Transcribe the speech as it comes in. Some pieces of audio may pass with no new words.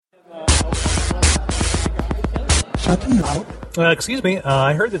Excuse me,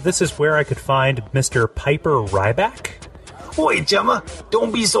 I heard that this is where I could find Mr. Piper Ryback. Oi, Gemma,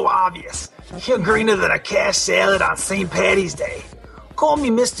 don't be so obvious. You're greener than a cash salad on St. Patty's Day. Call me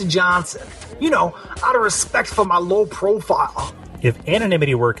Mr. Johnson. You know, out of respect for my low profile. If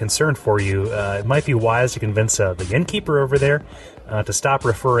anonymity were a concern for you, it might be wise to convince the innkeeper over there to stop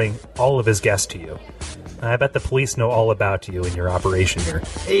referring all of his guests to you. I bet the police know all about you and your operation here.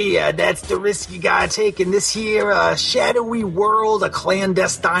 Hey, that's the risk you gotta take in this here shadowy world of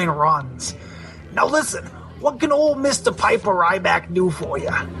clandestine runs. Now listen, what can old Mr. Piper Ryback do for you?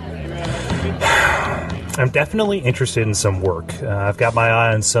 I'm definitely interested in some work. I've got my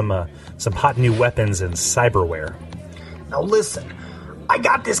eye on some hot new weapons and cyberware. Now listen, I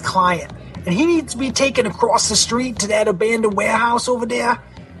got this client, and he needs to be taken across the street to that abandoned warehouse over there.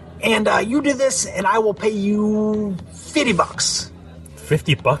 And you do this, and I will pay you $50.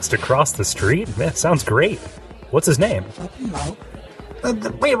 $50 to cross the street? Man, sounds great. What's his name?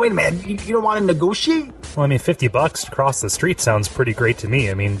 Wait a minute. You don't want to negotiate? Well, I mean, $50 to cross the street sounds pretty great to me.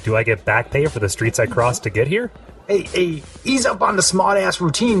 I mean, do I get back pay for the streets I crossed to get here? Hey, ease up on the smart-ass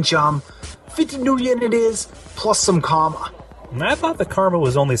routine, chum. 50 million it is, plus some karma. I thought the karma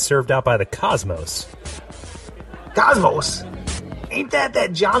was only served out by the Cosmos. Cosmos? Ain't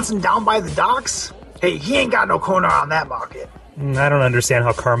that Johnson down by the docks? Hey, he ain't got no corner on that market. I don't understand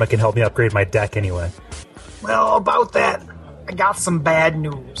how karma can help me upgrade my deck anyway. Well, about that, I got some bad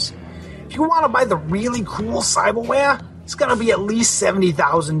news. If you want to buy the really cool cyberware, it's gonna be at least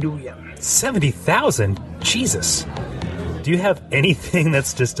 70,000 duyan. 70,000? Jesus. Do you have anything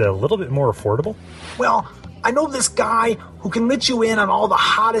that's just a little bit more affordable? Well, I know this guy who can let you in on all the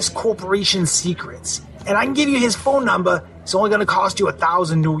hottest corporation secrets. And I can give you his phone number. It's only going to cost you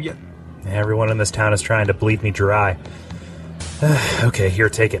 1,000 duyan. Everyone in this town is trying to bleed me dry. Okay, here,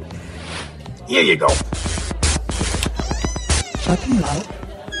 take it. Here you go.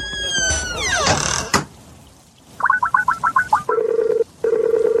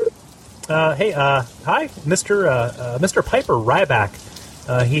 Hi, Mr. Piper Ryback.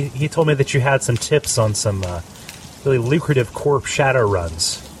 He told me that you had some tips on some really lucrative corp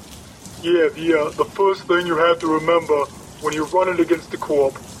Shadowruns. Yeah. The first thing you have to remember when you're running against the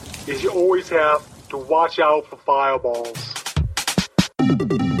corp is you always have to watch out for fireballs.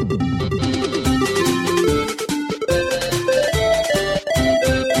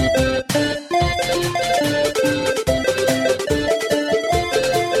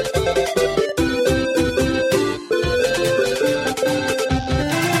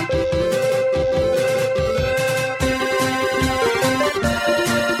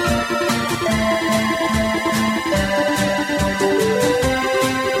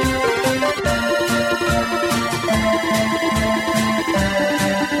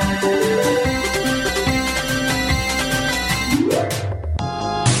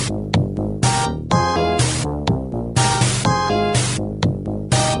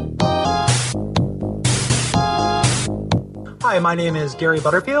 Hi, my name is Gary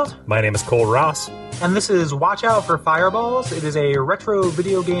Butterfield. My name is Cole Ross. And this is Watch Out for Fireballs. It is a retro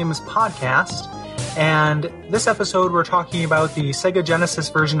video games podcast. And this episode, we're talking about the Sega Genesis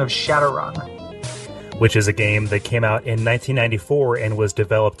version of Shadowrun, which is a game that came out in 1994 and was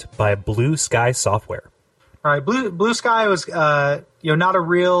developed by Blue Sky Software. All right, Blue Sky was not a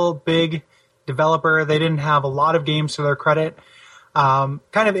real big developer. They didn't have a lot of games to their credit. Kind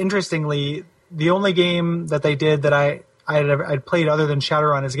of interestingly, the only game that they did that I'd played other than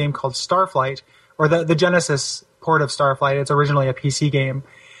Shadowrun is a game called Starflight, or the Genesis port of Starflight. It's originally a PC game.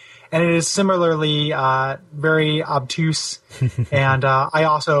 And it is similarly very obtuse, and I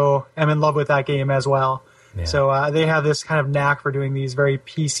also am in love with that game as well. Yeah. So they have this kind of knack for doing these very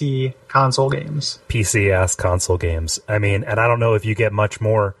PC console games. PC-ass console games. I mean, and I don't know if you get much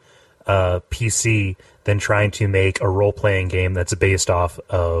more PC than trying to make a role-playing game that's based off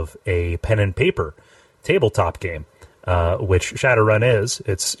of a pen and paper tabletop game, which Shadowrun is.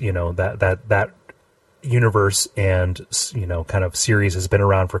 It's, that universe and kind of series has been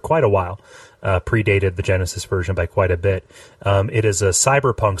around for quite a while, predated the Genesis version by quite a bit. It is a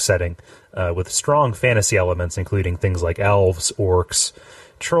cyberpunk setting with strong fantasy elements, including things like elves, orcs,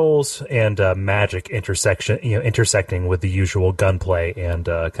 trolls, and magic intersecting with the usual gunplay and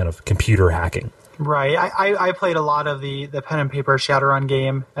kind of computer hacking. Right. I played a lot of the pen and paper Shadowrun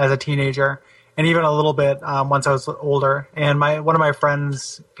game as a teenager, and even a little bit once I was older. And one of my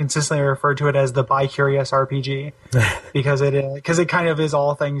friends consistently referred to it as the bi-curious RPG because it kind of is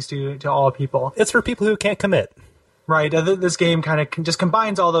all things to all people. It's for people who can't commit. Right. This game kind of just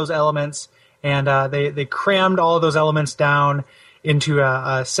combines all those elements, and they crammed all of those elements down into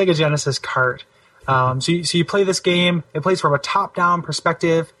a Sega Genesis cart. So you play this game. It plays from a top-down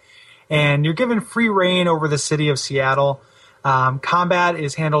perspective, and you're given free reign over the city of Seattle. Combat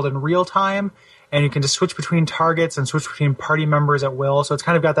is handled in real time, and you can just switch between targets and switch between party members at will. So it's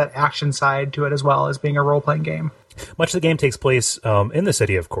kind of got that action side to it as well as being a role-playing game. Much of the game takes place in the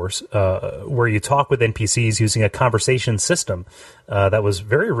city, of course, where you talk with NPCs using a conversation system that was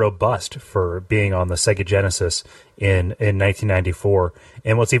very robust for being on the Sega Genesis in 1994.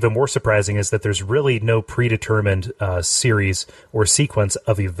 And what's even more surprising is that there's really no predetermined series or sequence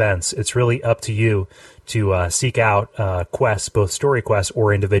of events. It's really up to you to seek out quests, both story quests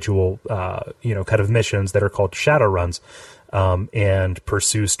or individual, kind of missions that are called Shadowruns. And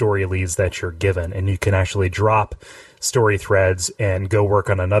pursue story leads that you're given. And you can actually drop story threads and go work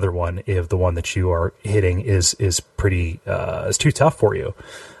on another one if the one that you are hitting is too tough for you.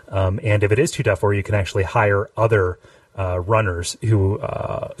 And if it is too tough for you, you can actually hire other runners who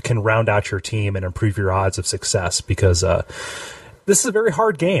can round out your team and improve your odds of success, because this is a very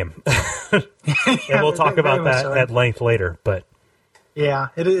hard game. And we'll talk about that at length later, but yeah,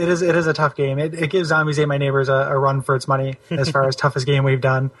 it is a tough game. It gives Zombies Ate My Neighbors a run for its money as far as toughest game we've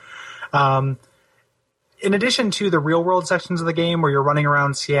done. In addition to the real-world sections of the game where you're running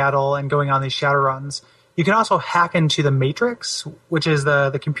around Seattle and going on these shadow runs, you can also hack into the Matrix, which is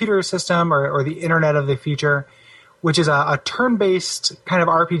the computer system or the internet of the future, which is a turn-based kind of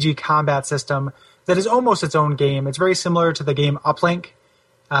RPG combat system that is almost its own game. It's very similar to the game Uplink,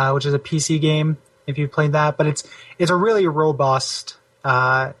 which is a PC game, if you've played that, but it's a really robust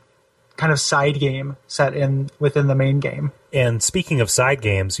kind of side game set within the main game. And speaking of side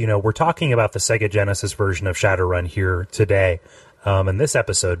games, we're talking about the Sega Genesis version of Shadowrun here today in this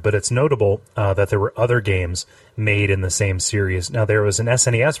episode, but it's notable that there were other games made in the same series. Now, there was an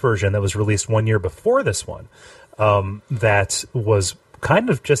SNES version that was released 1 year before this one that was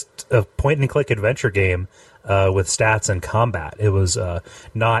kind of just a point-and-click adventure game with stats and combat. It was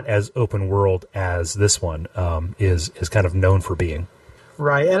not as open world as this one is kind of known for being.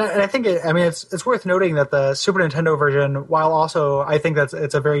 Right, and I think it's worth noting that the Super Nintendo version, while also I think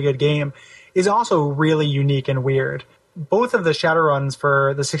it's a very good game, is also really unique and weird. Both of the Shadowruns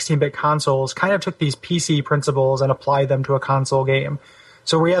for the 16-bit consoles kind of took these PC principles and applied them to a console game.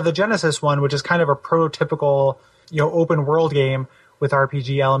 So we have the Genesis one, which is kind of a prototypical, open world game with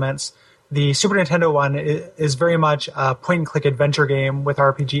RPG elements. The Super Nintendo one is very much a point-and-click adventure game with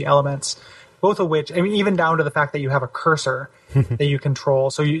RPG elements, both of which, even down to the fact that you have a cursor that you control.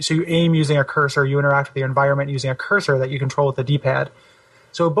 So you aim using a cursor, you interact with your environment using a cursor that you control with the D-pad.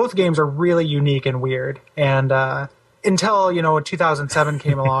 So both games are really unique and weird. And until 2007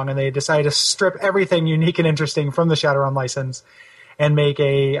 came along and they decided to strip everything unique and interesting from the Shadowrun license and make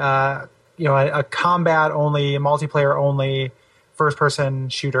a combat-only, multiplayer-only, first-person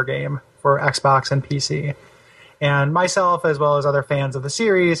shooter game for Xbox and PC. And myself, as well as other fans of the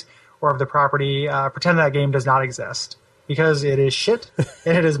series or of the property, pretend that game does not exist because it is shit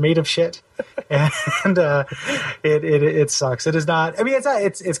and it is made of shit, and it sucks. It is not.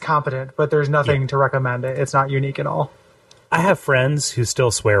 It's competent, but there's nothing to recommend it. It's not unique at all. I have friends who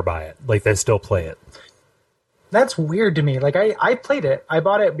still swear by it, like they still play it. That's weird to me. Like I played it. I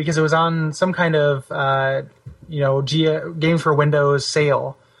bought it because it was on some kind of Games for Windows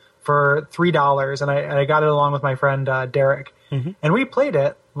sale for $3, and I got it along with my friend Derek, and we played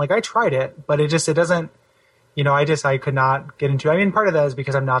it. Like I tried it, but it doesn't. I could not get into it. Part of that is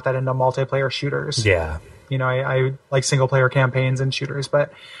because I'm not that into multiplayer shooters. Yeah. I like single player campaigns and shooters,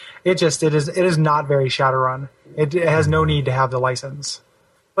 but it is not very Shadowrun. It has no need to have the license.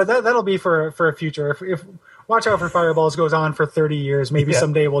 But that'll be for a future. If Watch Out for Fireballs goes on for 30 years, maybe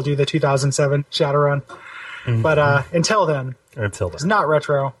someday we'll do the 2007 Shadowrun. Mm-hmm. But until then, it's not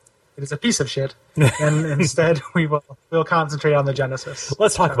retro. It is a piece of shit. And instead, we'll concentrate on the Genesis.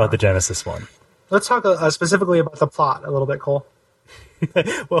 Let's talk about the Genesis one. Let's talk specifically about the plot a little bit, Cole.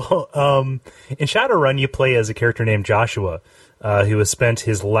 Well, in Shadowrun, you play as a character named Joshua, who has spent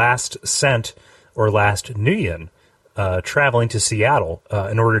his last cent or last nuyen traveling to Seattle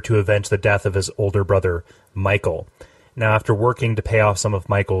in order to avenge the death of his older brother, Michael. Now, after working to pay off some of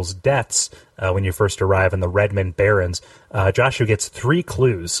Michael's debts when you first arrive in the Redmond Barrens, Joshua gets 3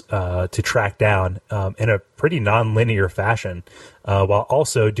 clues to track down in a pretty non-linear fashion, while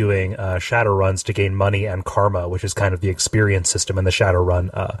also doing shadow runs to gain money and karma, which is kind of the experience system in the Shadowrun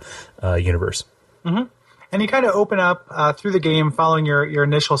universe. Mm-hmm. And you kind of open up through the game following your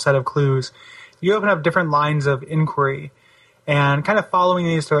initial set of clues. You open up different lines of inquiry. And kind of following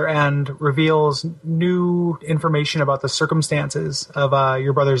these to their end reveals new information about the circumstances of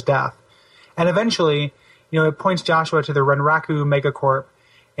your brother's death. And eventually, it points Joshua to the Renraku Megacorp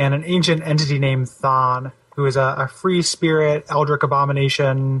and an ancient entity named Thon, who is a free spirit, eldritch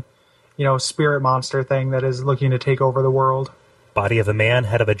abomination, spirit monster thing that is looking to take over the world. Body of a man,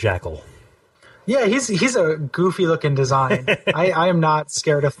 head of a jackal. Yeah, he's a goofy looking design. I am not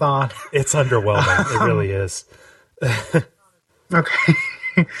scared of Thon. It's underwhelming. It really is. Okay.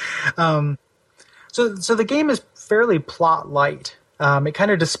 So the game is fairly plot light. It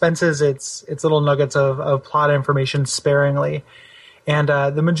kind of dispenses its little nuggets of plot information sparingly. And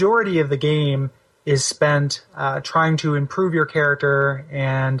the majority of the game is spent trying to improve your character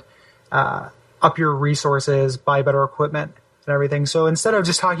and up your resources, buy better equipment and everything. So instead of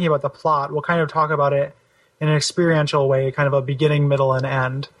just talking about the plot, we'll kind of talk about it in an experiential way, kind of a beginning, middle, and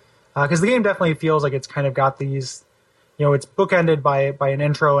end. Because the game definitely feels like it's kind of got these, it's bookended by an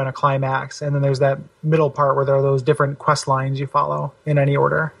intro and a climax, and then there's that middle part where there are those different quest lines you follow in any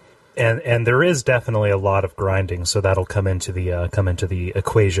order. And there is definitely a lot of grinding, so that'll come into the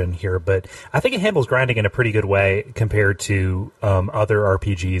equation here. But I think it handles grinding in a pretty good way compared to other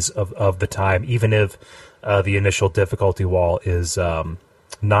RPGs of the time, even if the initial difficulty wall is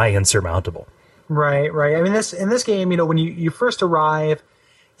nigh insurmountable. Right. I mean, in this game, when you first arrive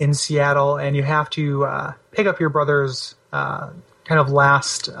in Seattle and you have to pick up your brother's kind of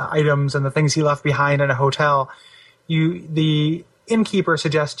last items and the things he left behind in a hotel, the innkeeper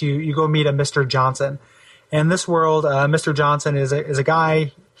suggests you go meet a Mr. Johnson. And in this world, Mr. Johnson is a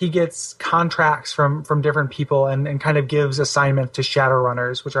guy. He gets contracts from different people and kind of gives assignments to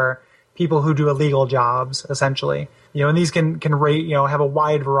Shadowrunners, which are people who do illegal jobs, essentially. And these can rate, have a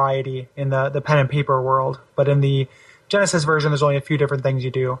wide variety in the pen and paper world. But in the Genesis version, there's only a few different things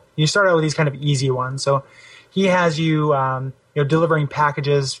you do. You start out with these kind of easy ones. So he has you, delivering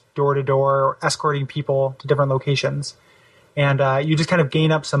packages door to door, or escorting people to different locations. And you just kind of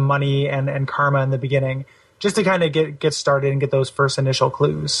gain up some money and karma in the beginning, just to kind of get started and get those first initial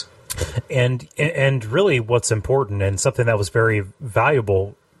clues. And really, what's important and something that was very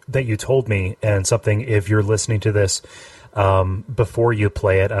valuable that you told me, and something, if you're listening to this before you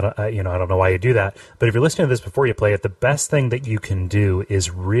play it, I don't know why you do that, but if you're listening to this before you play it, the best thing that you can do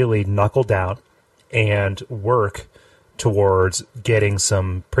is really knuckle down and work towards getting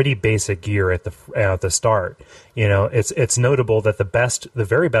some pretty basic gear at the start. It's notable that the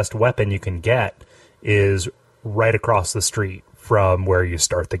very best weapon you can get is right across the street from where you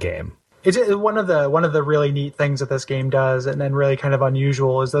start the game. It's one of the really neat things that this game does, and then really kind of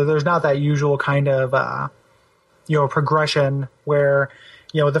unusual, is that there's not that usual kind of progression where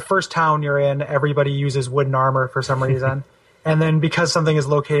the first town you're in, everybody uses wooden armor for some reason, and then because something is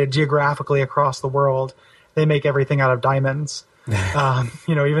located geographically across the world, they make everything out of diamonds.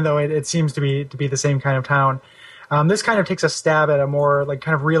 Even though it seems to be the same kind of town. This kind of takes a stab at a more like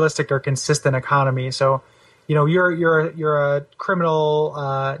kind of realistic or consistent economy. So, you're a criminal,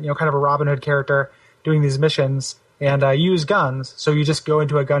 kind of a Robin Hood character doing these missions, and you use guns. So you just go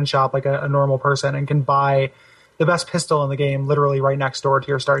into a gun shop like a normal person and can buy the best pistol in the game literally right next door to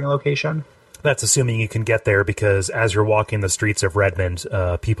your starting location. That's assuming you can get there, because as you're walking the streets of Redmond,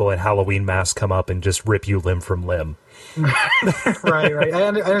 people in Halloween masks come up and just rip you limb from limb. Right. I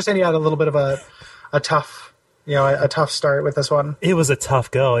understand you had a little bit of a tough start with this one. It was a tough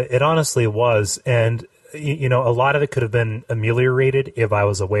go. It honestly was. And, a lot of it could have been ameliorated if I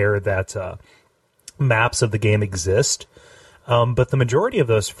was aware that maps of the game exist. But the majority of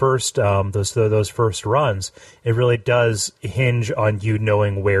those first runs, it really does hinge on you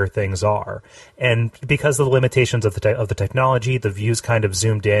knowing where things are. And because of the limitations of the technology, the view's kind of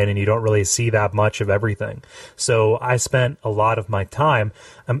zoomed in, and you don't really see that much of everything. So I spent a lot of my time,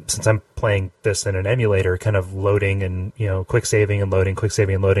 since I'm playing this in an emulator, kind of loading and quick saving and loading,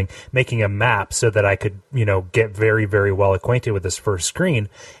 making a map so that I could get very, very well acquainted with this first screen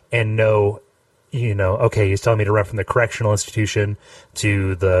and know. Okay, he's telling me to run from the correctional institution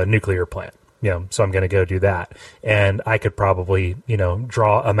to the nuclear plant. So I'm going to go do that. And I could probably,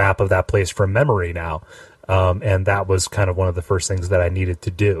 draw a map of that place from memory now. And that was kind of one of the first things that I needed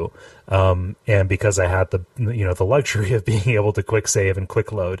to do. And because I had the luxury of being able to quick save and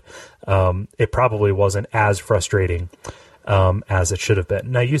quick load, it probably wasn't as frustrating as it should have been.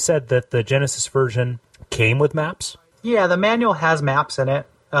 Now, you said that the Genesis version came with maps? Yeah, the manual has maps in it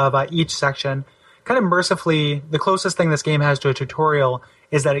of each section. Kind of mercifully, the closest thing this game has to a tutorial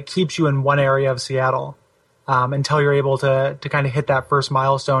is that it keeps you in one area of Seattle until you're able to kind of hit that first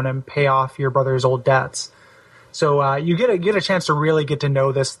milestone and pay off your brother's old debts. So you get a chance to really get to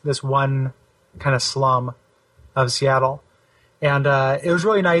know this one kind of slum of Seattle. And it was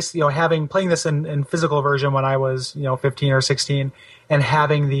really nice, playing this in physical version when I was 15 or 16, and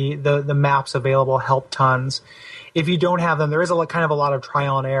having the maps available helped tons. If you don't have them, there is a lot of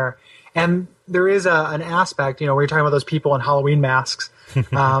trial and error, and there is an aspect where you're talking about those people in Halloween masks.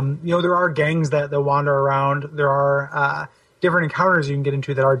 There are gangs that wander around. There are different encounters you can get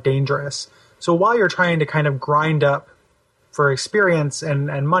into that are dangerous. So while you're trying to kind of grind up for experience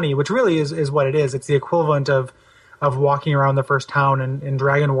and money, which really is what it is, it's the equivalent of walking around the first town in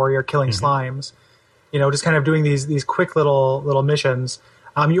Dragon Warrior killing slimes, just kind of doing these quick little missions.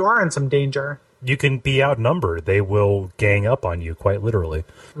 You are in some danger. You can be outnumbered. They will gang up on you, quite literally.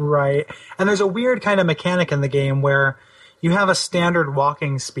 Right. And there's a weird kind of mechanic in the game where you have a standard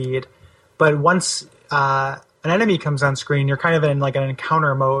walking speed, but once an enemy comes on screen, you're kind of in like an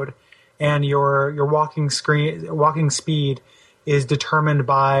encounter mode, and your walking speed is determined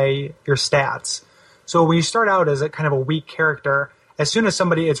by your stats. So when you start out as a kind of a weak character, as soon as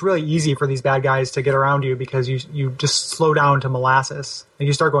it's really easy for these bad guys to get around you because you just slow down to molasses and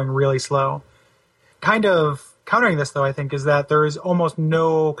you start going really slow. Kind of countering this, though, I think, is that there is almost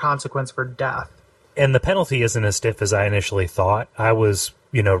no consequence for death. And the penalty isn't as stiff as I initially thought. I was,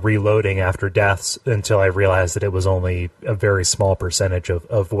 reloading after deaths until I realized that it was only a very small percentage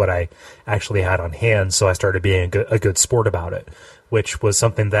of what I actually had on hand. So I started being a good sport about it, which was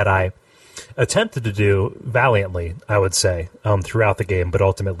something that I attempted to do valiantly, I would say, throughout the game. But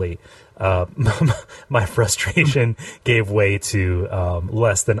ultimately, my frustration gave way to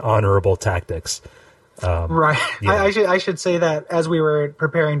less than honorable tactics. Right. Yeah. I should say that as we were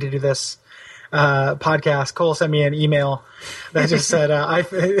preparing to do this podcast, Cole sent me an email that just said,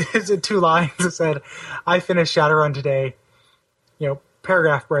 it's 2 lines. It said, "I finished Shadowrun today,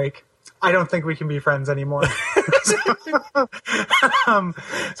 paragraph break. I don't think we can be friends anymore."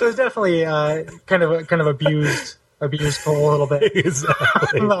 So it's definitely kind of abused Cole a little bit.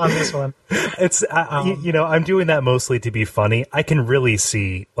 Exactly. On this one. It's I'm doing that mostly to be funny. I can really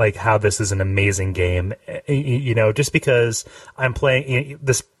see like how this is an amazing game. Just because I'm playing,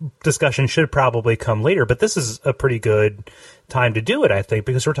 this discussion should probably come later, but this is a pretty good time to do it, I think,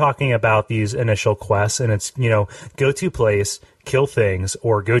 because we're talking about these initial quests, and it's go to place, kill things,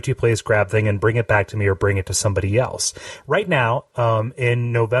 or go to place, grab thing, and bring it back to me or bring it to somebody else. Right now,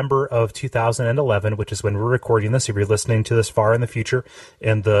 in November of 2011, which is when we're recording this, if you're listening to this far in the future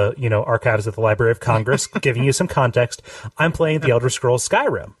in the archives of the Library of Congress, giving you some context, I'm playing the Elder Scrolls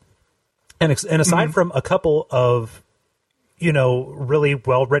Skyrim, and aside from a couple of really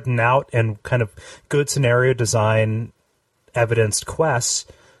well written out and kind of good scenario design evidenced quests,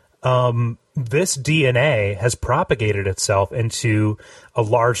 this DNA has propagated itself into a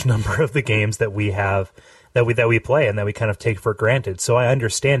large number of the games that we have, that we play and that we kind of take for granted. So I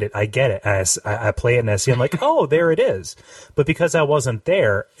understand it. I get it. I play it and I see, I'm like, oh, there it is. But because I wasn't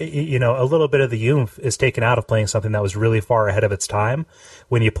there, a little bit of the oomph is taken out of playing something that was really far ahead of its time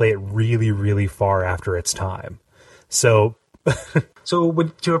when you play it really, really far after its time. So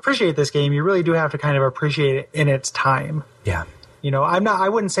to appreciate this game, you really do have to kind of appreciate it in its time. Yeah. I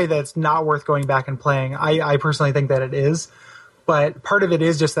wouldn't say that it's not worth going back and playing. I personally think that it is, but part of it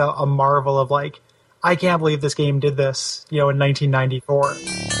is just a marvel of like, I can't believe this game did this, in 1994.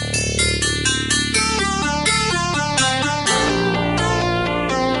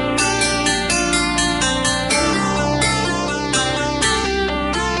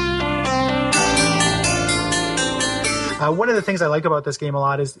 One of the things I like about this game a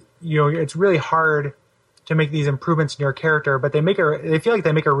lot is, it's really hard to make these improvements in your character, but they feel like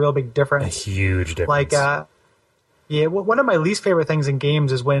they make a real big difference. A huge difference. Like, one of my least favorite things in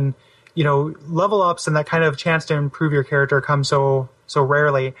games is when, level ups and that kind of chance to improve your character come so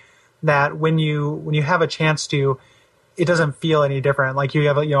rarely that when you have a chance to, it doesn't feel any different. Like you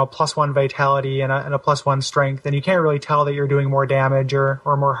have a +1 vitality and a +1 strength, and you can't really tell that you're doing more damage or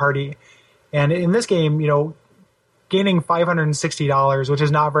more hardy. And in this game, gaining $560, which is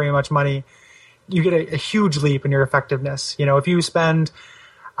not very much money, you get a huge leap in your effectiveness. If you spend,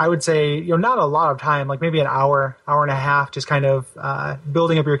 I would say, not a lot of time, like maybe an hour and a half, just kind of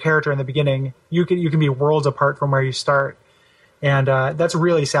building up your character in the beginning, you can be worlds apart from where you start. And that's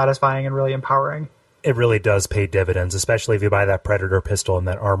really satisfying and really empowering. It really does pay dividends, especially if you buy that Predator pistol and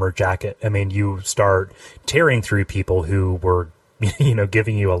that armor jacket. I mean, you start tearing through people who were,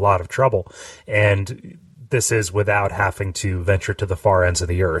 giving you a lot of trouble. And this is without having to venture to the far ends of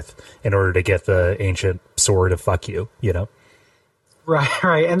the earth in order to get the ancient sword of fuck you,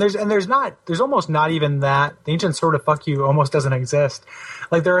 Right. And there's almost not even that. The ancient sword of fuck you almost doesn't exist.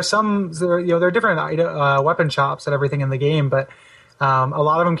 Like there are different weapon shops and everything in the game, but a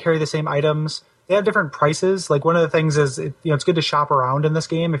lot of them carry the same items. they have different prices. Like one of the things is, it's good to shop around in this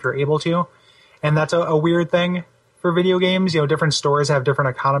game if you're able to. And that's a weird thing for video games. Different stores have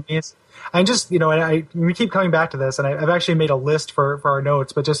different economies. I just, we keep coming back to this, and I've actually made a list for our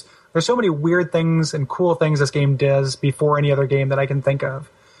notes, but just there's so many weird things and cool things this game does before any other game that I can think of.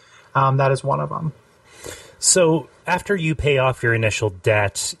 That is one of them. So after you pay off your initial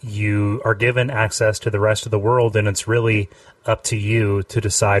debt, you are given access to the rest of the world, and it's really up to you to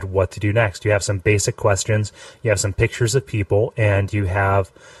decide what to do next. You have some basic questions, you have some pictures of people, and you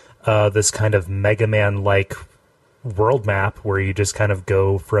have this kind of Mega Man-like world map where you just kind of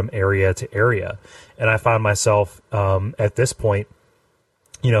go from area to area. And I found myself at this point,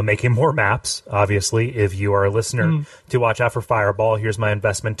 making more maps. Obviously, if you are a listener, to watch out for Fireball, here's my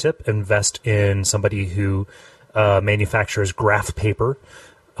investment tip: invest in somebody who manufactures graph paper,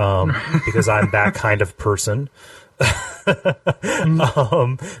 because I'm that kind of person.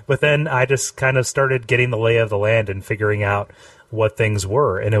 But then I just kind of started getting the lay of the land and figuring out what things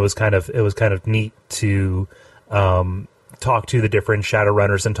were, and it was kind of neat to talk to the different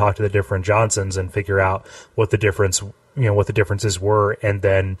Shadowrunners and talk to the different Johnsons and figure out what the differences were. And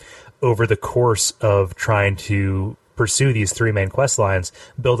then over the course of trying to pursue these three main quest lines,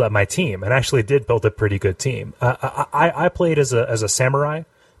 build up my team, and actually did build a pretty good team. I played as a samurai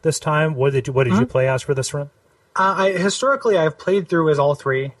this time. What did you play as for this run? Historically, I've played through as all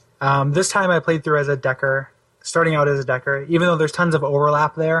three. This time I played through as a Decker, starting out as a Decker, even though there's tons of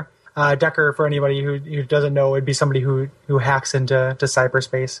overlap there. Decker, for anybody who doesn't know, would be somebody who hacks into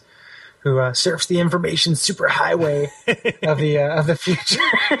cyberspace, who surfs the information superhighway of the future,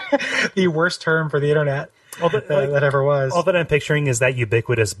 the worst term for the internet that ever was. All that I'm picturing is that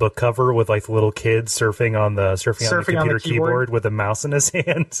ubiquitous book cover with like the little kid surfing on the computer keyboard with a mouse in his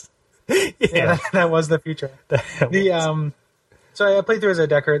hands. Yeah, that was the future. So I played through as a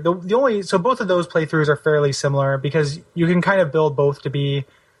Decker. So both of those playthroughs are fairly similar because you can kind of build both to be,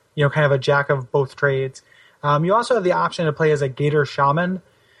 kind of a jack of both trades. You also have the option to play as a Gator Shaman.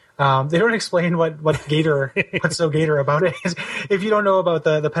 They don't explain what's so Gator about it. If you don't know about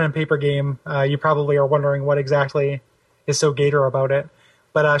the pen and paper game, you probably are wondering what exactly is so Gator about it.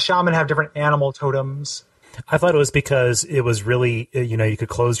 But Shaman have different animal totems. I thought it was because it was really, you could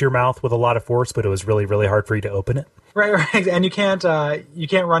close your mouth with a lot of force, but it was really, really hard for you to open it. Right, and you can't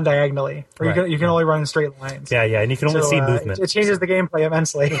run diagonally, or right, you can only run in straight lines. Yeah, and you can only see movement. It changes the gameplay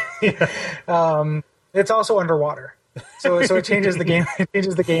immensely. It's also underwater, so it changes the game. It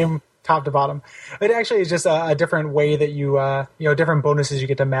changes the game top to bottom. It actually is just a different way that you different bonuses you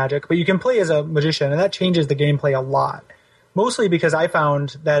get to magic, but you can play as a magician, and that changes the gameplay a lot. Mostly because I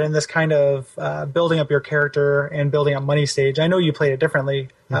found that in this kind of building up your character and building up money stage, I know you played it differently,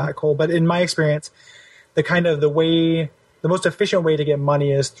 Cole, but in my experience, the most efficient way to get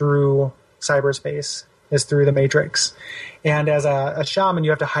money is through cyberspace, is through the Matrix. And as a shaman,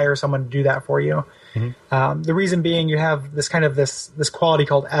 you have to hire someone to do that for you. Mm-hmm. The reason being, you have this kind of this quality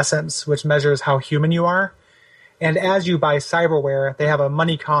called essence, which measures how human you are. And as you buy cyberware, they have a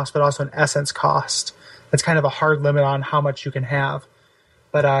money cost, but also an essence cost. That's kind of a hard limit on how much you can have.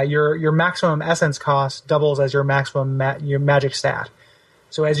 But your maximum essence cost doubles as your maximum your magic stat.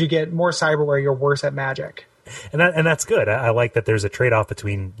 So as you get more cyberware, you're worse at magic. And that's good. I like that there's a trade-off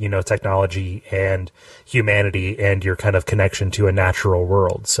between, technology and humanity and your kind of connection to a natural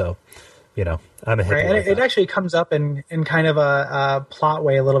world. So, I'm a hippie. Right. And it actually comes up in kind of a plot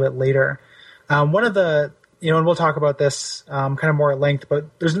way a little bit later. One of the... and we'll talk about this kind of more at length,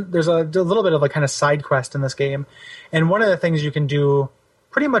 but there's a little bit of a kind of side quest in this game. And one of the things you can do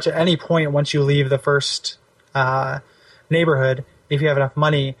pretty much at any point once you leave the first neighborhood, if you have enough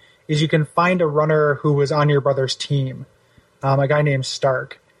money, is you can find a runner who was on your brother's team, a guy named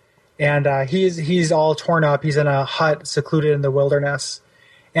Stark. And he's all torn up. He's in a hut secluded in the wilderness.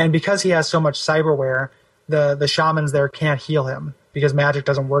 And because he has so much cyberware, the shamans there can't heal him because magic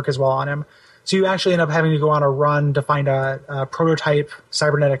doesn't work as well on him. So you actually end up having to go on a run to find a prototype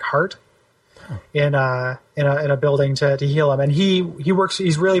cybernetic heart in a building to heal him. And he works.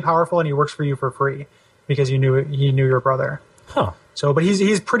 He's really powerful, and he works for you for free because he knew your brother. Huh. So, but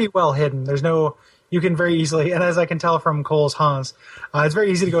he's pretty well hidden. You can very easily, and as I can tell from Cole's Hans, it's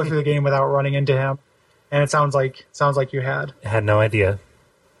very easy to go through the game without running into him. And it sounds like you had. I had no idea.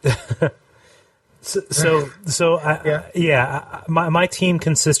 My team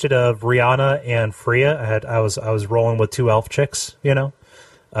consisted of Rihanna and Freya. I was rolling with two elf chicks.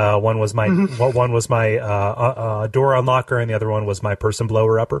 One was my door unlocker, and the other one was my person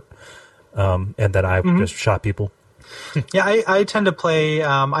blower upper. And then I just shot people. Yeah, I tend to play.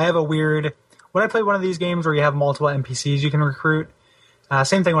 I have a weird. When I play one of these games where you have multiple NPCs you can recruit,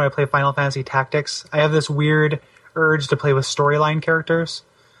 Same thing when I play Final Fantasy Tactics. I have this weird urge to play with storyline characters.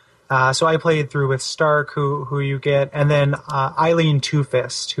 So I played through with Stark, who you get, and then Eileen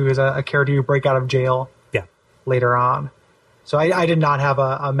Two-Fist, who is a character you break out of jail later on. So I did not have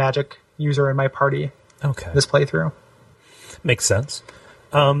a magic user in my party this playthrough. Makes sense.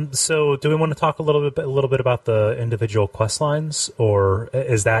 So do we want to talk a little bit about the individual quest lines, or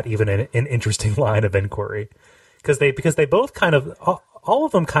is that even an interesting line of inquiry? Because they both kind of, all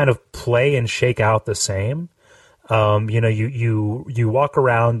of them kind of play and shake out the same. You walk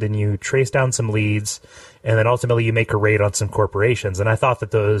around and you trace down some leads, and then ultimately you make a raid on some corporations. And I thought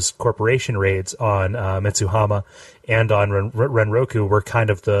that those corporation raids on Mitsuhama and on Renroku were kind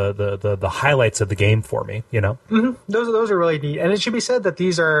of the highlights of the game for me. Mm-hmm. Those are really neat. And it should be said that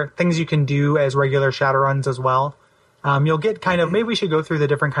these are things you can do as regular Shadowruns as well. You'll get kind of, maybe we should go through the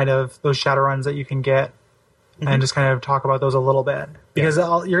different kind of those Shadowruns that you can get, and just kind of talk about those a little bit, because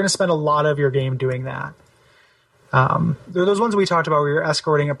you're going to spend a lot of your game doing that. There are those ones we talked about where you're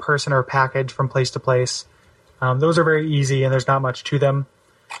escorting a person or a package from place to place. Those are very easy and there's not much to them.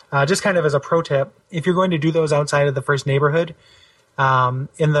 Just kind of as a pro tip, if you're going to do those outside of the first neighborhood,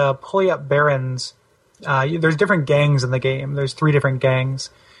 in the Pulley-Up Barrens, there's different gangs in the game. There's 3 different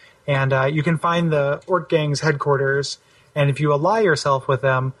gangs. And you can find the Orc Gang's headquarters, and if you ally yourself with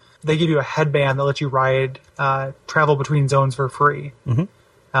them, they give you a headband that lets you travel between zones for free. Mm-hmm.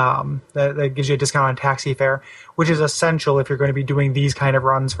 That gives you a discount on taxi fare, which is essential if you're going to be doing these kind of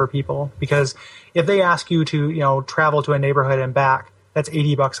runs for people. Because if they ask you to, travel to a neighborhood and back, that's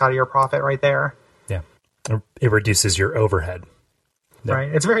 $80 out of your profit right there. Yeah, it reduces your overhead. Yeah.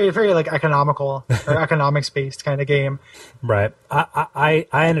 Right, it's very, very like economical or economics based kind of game. Right. I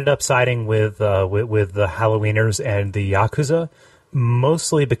ended up siding with the Halloweeners and the Yakuza,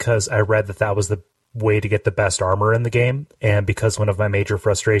 mostly because I read that was the way to get the best armor in the game, and because one of my major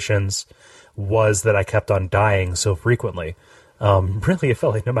frustrations was that I kept on dying so frequently. Really, it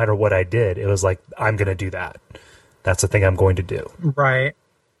felt like no matter what I did, it was like, I'm going to do that. That's the thing I'm going to do. Right.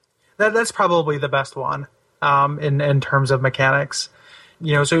 That's probably the best one in terms of mechanics.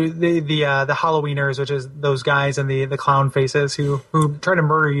 So the Halloweeners, which is those guys in the clown faces who try to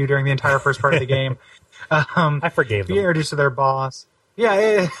murder you during the entire first part of the game. I forgave them. You get introduced to their boss.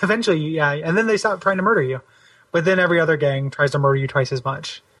 Yeah, eventually, and then they stop trying to murder you. But then every other gang tries to murder you twice as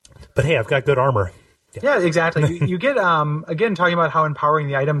much. But hey, I've got good armor. Yeah, exactly. You get, again, talking about how empowering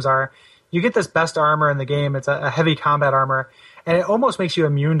the items are, you get this best armor in the game. It's a heavy combat armor, and it almost makes you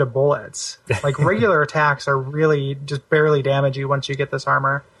immune to bullets. Like, regular attacks are really just barely damage you once you get this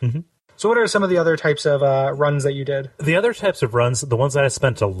armor. Mm-hmm. So what are some of the other types of runs that you did? The other types of runs, the ones that I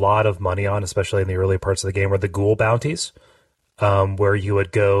spent a lot of money on, especially in the early parts of the game, were the ghoul bounties. Where you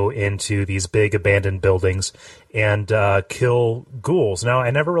would go into these big abandoned buildings and kill ghouls. Now,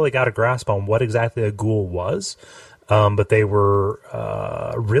 I never really got a grasp on what exactly a ghoul was, but they were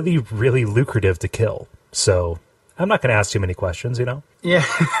really, really lucrative to kill. So I'm not going to ask too many questions, Yeah.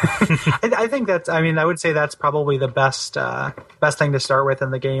 I think I would say that's probably the best thing to start with in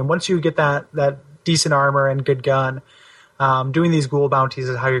the game. Once you get that decent armor and good gun, doing these ghoul bounties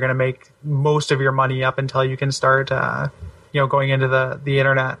is how you're going to make most of your money up until you can start going into the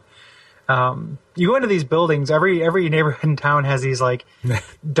internet. You go into these buildings, every neighborhood in town has these like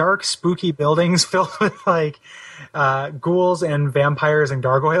dark, spooky buildings filled with like ghouls and vampires and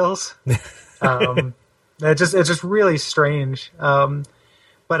gargoyles. It's just really strange.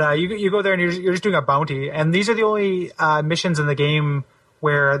 But you go there and you're just doing a bounty, and these are the only missions in the game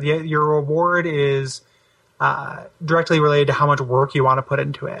where your reward is directly related to how much work you want to put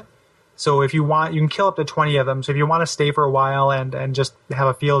into it. So if you want, you can kill up to 20 of them. So if you want to stay for a while and just have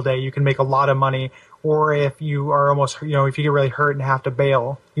a field day, you can make a lot of money. Or if you are almost, if you get really hurt and have to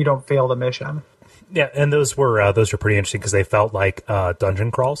bail, you don't fail the mission. Yeah, and those were pretty interesting because they felt like dungeon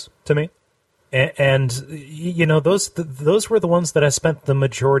crawls to me. And those were the ones that I spent the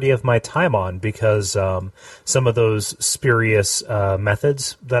majority of my time on because some of those spurious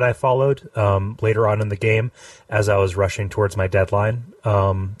methods that I followed later on in the game as I was rushing towards my deadline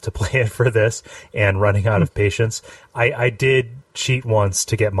to play it for this and running out of patience, I did cheat once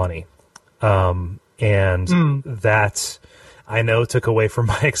to get money. That I know took away from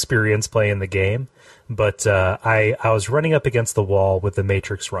my experience playing the game, but I was running up against the wall with the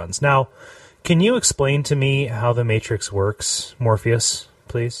Matrix runs. Now, can you explain to me how the Matrix works, Morpheus,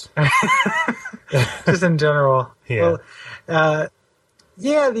 please? Just in general. Yeah. Well,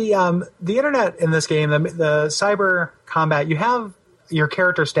 the internet in this game, the cyber combat, you have your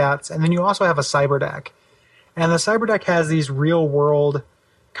character stats, and then you also have a cyber deck. And the cyber deck has these real world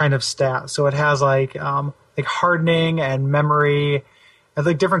kind of stats. So it has like hardening and memory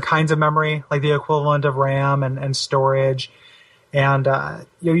like different kinds of memory, like the equivalent of RAM and storage. And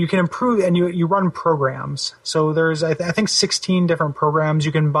you can improve, and you run programs. So there's I think 16 different programs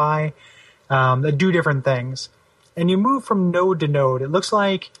you can buy that do different things. And you move from node to node. It looks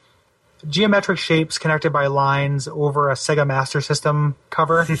like geometric shapes connected by lines over a Sega Master System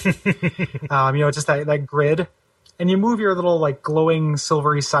cover. Just that grid. And you move your little like glowing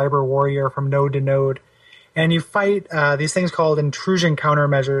silvery cyber warrior from node to node. And you fight these things called intrusion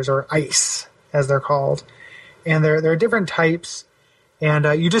countermeasures, or ICE, as they're called. And there are different types. And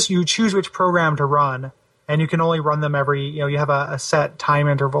you choose which program to run. And you can only run them you have a set time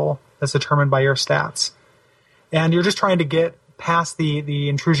interval that's determined by your stats. And you're just trying to get past the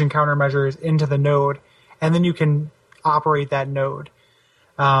intrusion countermeasures into the node, and then you can operate that node.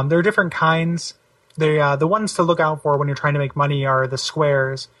 There are different kinds. The ones to look out for when you're trying to make money are the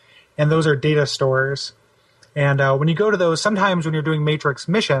squares, and those are data stores. And when you go to those, sometimes when you're doing Matrix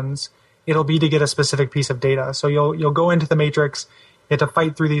missions, it'll be to get a specific piece of data. So you'll go into the Matrix, you have to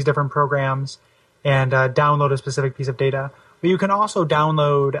fight through these different programs, and download a specific piece of data. But you can also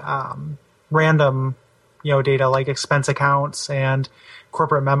download random data like expense accounts and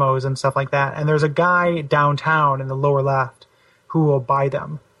corporate memos and stuff like that. And there's a guy downtown in the lower left who will buy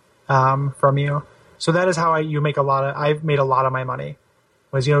them from you. So that is how I've made a lot of my money.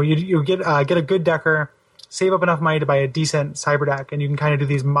 Was you get a good decker, save up enough money to buy a decent cyber deck, and you can kind of do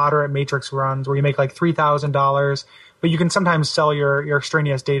these moderate Matrix runs where you make like $3,000, but you can sometimes sell your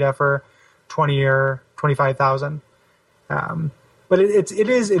extraneous data for $20,000 or $25,000. But it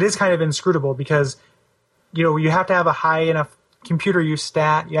is kind of inscrutable because you have to have a high enough computer use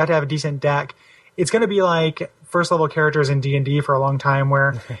stat. You have to have a decent deck. It's going to be like first level characters in D&D for a long time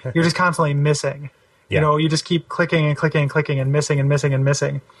where you're just constantly missing. Yeah. You just keep clicking and clicking and clicking and missing and missing and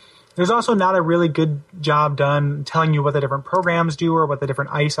missing. There's also not a really good job done telling you what the different programs do or what the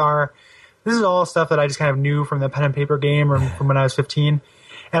different ICE are. This is all stuff that I just kind of knew from the pen and paper game or from when I was 15.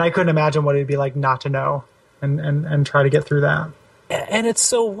 And I couldn't imagine what it'd be like not to know and try to get through that. And it's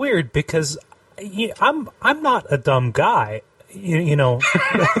so weird because I'm not a dumb guy,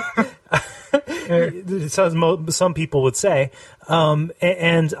 some people would say.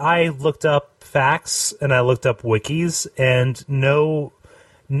 And I looked up facts and I looked up wikis, and no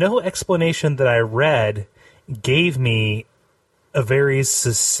explanation that I read gave me a very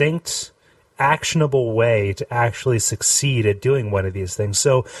succinct, actionable way to actually succeed at doing one of these things.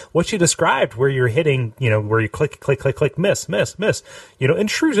 So what you described, where you're hitting, where you click, click, click, click, miss,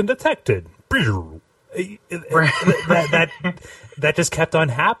 intrusion detected. That just kept on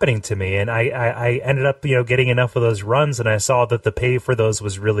happening to me, and I ended up getting enough of those runs, and I saw that the pay for those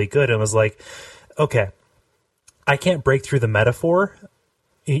was really good, and was like, okay, I can't break through the metaphor,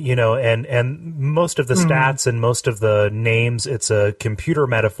 and most of the stats and most of the names, it's a computer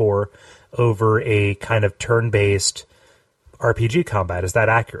metaphor over a kind of turn-based RPG combat. Is that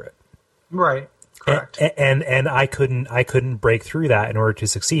accurate? Right. Correct. And I couldn't break through that in order to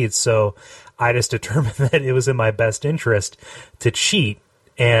succeed. So I just determined that it was in my best interest to cheat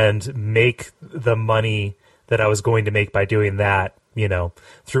and make the money that I was going to make by doing that,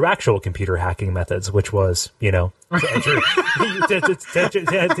 through actual computer hacking methods, which was, to enter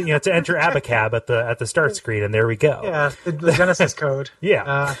Abacab at the start screen, and there we go. Yeah, the Genesis code.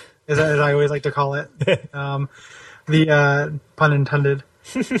 Yeah, as I always like to call it, the pun intended.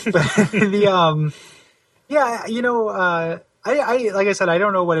 I like I said, I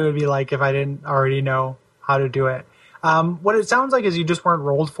don't know what it would be like if I didn't already know how to do it. What it sounds like is you just weren't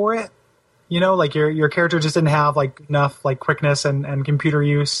rolled for it. Like your character just didn't have like enough like quickness and computer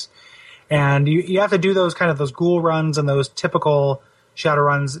use, and you have to do those ghoul runs and those typical shadow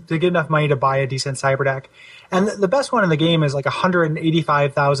runs to get enough money to buy a decent cyber deck. And the best one in the game is like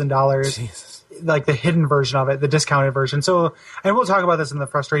 $185,000. Like the hidden version of it, the discounted version. So, and we'll talk about this in the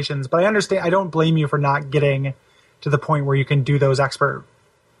frustrations, but I understand. I don't blame you for not getting to the point where you can do those expert,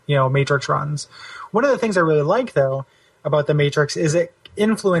 Matrix runs. One of the things I really like though about the Matrix is it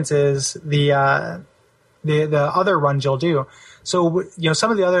influences the other runs you'll do. So, some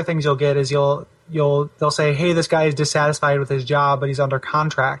of the other things you'll get is they'll say, hey, this guy is dissatisfied with his job, but he's under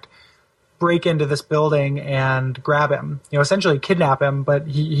contract. Break into this building and grab him. Essentially kidnap him, but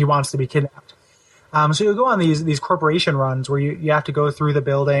he wants to be kidnapped. So you'll go on these corporation runs where you have to go through the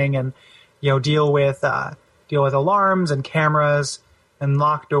building and deal with alarms and cameras and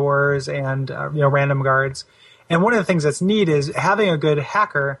locked doors and random guards. And one of the things that's neat is having a good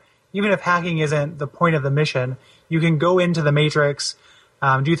hacker. Even if hacking isn't the point of the mission, you can go into the Matrix,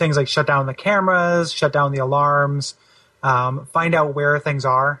 do things like shut down the cameras, shut down the alarms, find out where things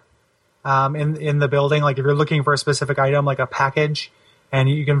are in the building. Like if you're looking for a specific item, like a package, and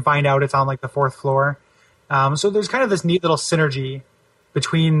you can find out it's on like the 4th floor. So there's kind of this neat little synergy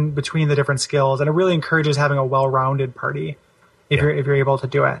between the different skills, and it really encourages having a well-rounded party if you're able to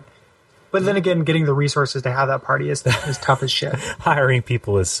do it. But then again, getting the resources to have that party is tough as shit. Hiring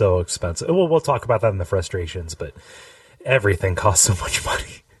people is so expensive. Well, we'll talk about that in the frustrations, but everything costs so much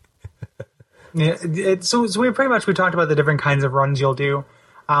money. So we talked about the different kinds of runs you'll do.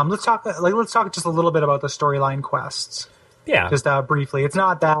 Let's talk just a little bit about the storyline quests. Yeah, just briefly. It's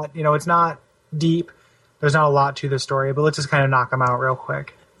not that it's not deep. There's not a lot to the story, but let's just kind of knock them out real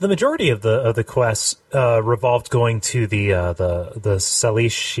quick. The majority of the quests revolved going to the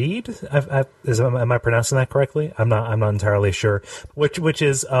Salishid. Am I pronouncing that correctly? I'm not entirely sure. Which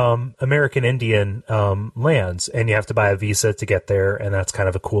is American Indian lands, and you have to buy a visa to get there, and that's kind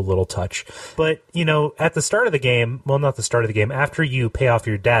of a cool little touch. But at the start of the game, well, not the start of the game, after you pay off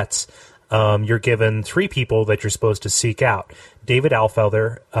your debts, you're given 3 people that you're supposed to seek out: David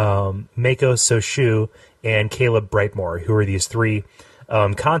Alfelder, Mako Soshu, and Caleb Brightmore, who are these 3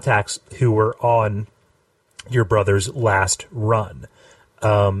 contacts who were on your brother's last run.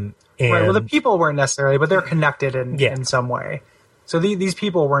 Right, well, the people weren't necessarily, but they're connected in some way. So these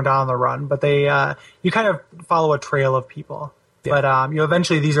people weren't on the run, but they you kind of follow a trail of people. Yeah. But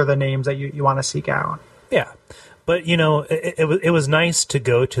eventually these are the names that you want to seek out. Yeah. But, it was nice to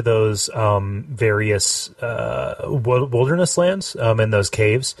go to those various wilderness lands and those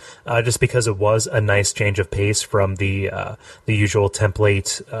caves, just because it was a nice change of pace from the usual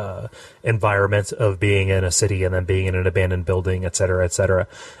template environment of being in a city and then being in an abandoned building, et cetera, et cetera.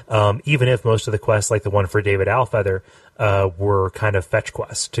 Even if most of the quests, like the one for David Alfeather, were kind of fetch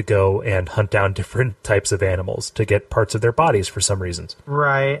quests to go and hunt down different types of animals to get parts of their bodies for some reasons.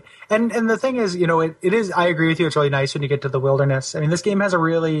 Right. And the thing is, it is, I agree with you, it's really nice when you get to the wilderness. I mean, this game has a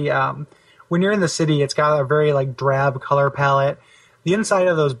really, when you're in the city, it's got a very like drab color palette. The inside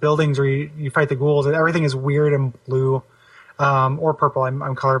of those buildings where you fight the ghouls, everything is weird and blue, or purple.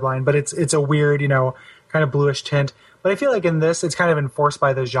 I'm colorblind, but it's a weird, kind of bluish tint. But I feel like in this, it's kind of enforced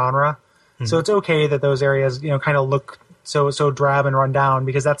by the genre. Mm-hmm. So it's okay that those areas, kind of look so drab and run down,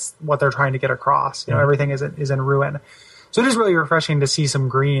 because that's what they're trying to get across. Everything is in ruin. So it is really refreshing to see some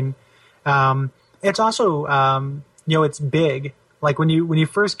green. It's also, it's big. Like when you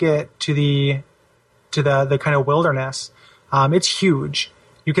first get to the kind of wilderness, it's huge.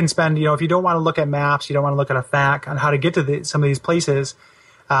 You can spend, if you don't want to look at maps, you don't want to look at a FAQ on how to get to some of these places.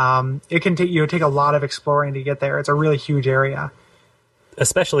 It can take a lot of exploring to get there. It's a really huge area.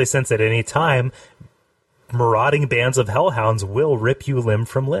 Especially since at any time, marauding bands of hellhounds will rip you limb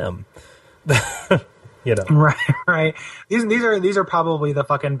from limb. Right. These are probably the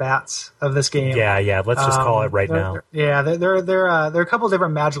fucking bats of this game. Yeah. Let's just call it now. Yeah, they're a couple of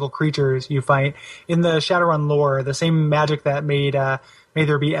different magical creatures you fight in the Shadowrun lore. The same magic that made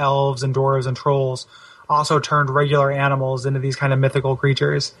there be elves and dwarves and trolls also turned regular animals into these kind of mythical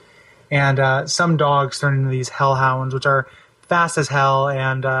creatures. And some dogs turn into these hellhounds, which are fast as hell.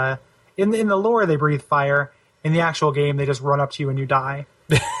 And in the lore, they breathe fire. In the actual game, they just run up to you and you die.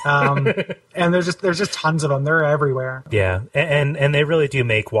 And there's just tons of them. They're everywhere. Yeah, and they really do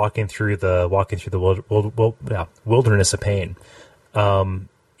make walking through the wilderness a pain. And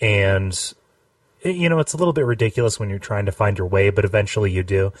it's a little bit ridiculous when you're trying to find your way, but eventually you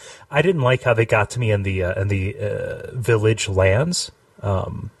do. I didn't like how they got to me in the village lands.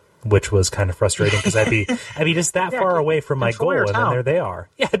 Which was kind of frustrating because I'd be just that far away from my goal, and then there they are.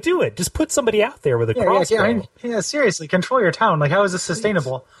 Yeah, do it. Just put somebody out there with a crossbow. Seriously, control your town. Like, how is this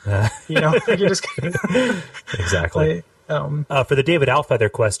sustainable? You just exactly. For the David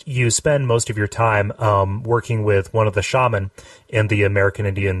Alfeather quest, you spend most of your time working with one of the shaman in the American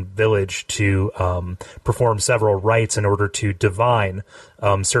Indian village to perform several rites in order to divine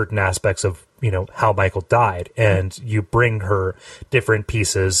certain aspects of how Michael died, and you bring her different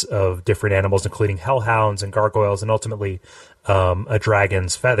pieces of different animals, including hellhounds and gargoyles, and ultimately a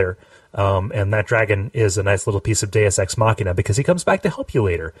dragon's feather. And that dragon is a nice little piece of Deus Ex Machina because he comes back to help you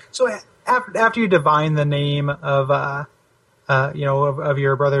later. So after you divine the name of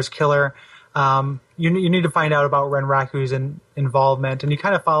your brother's killer, you need to find out about Ren Raku's involvement, and you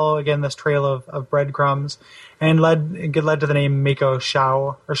kind of follow again this trail of breadcrumbs, and get led to the name Mako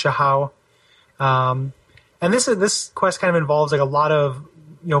Shao or Shahao. And this quest kind of involves like a lot of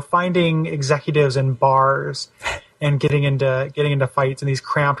finding executives in bars and getting into fights in these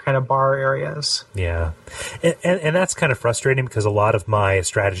cramped kind of bar areas. Yeah, and that's kind of frustrating because a lot of my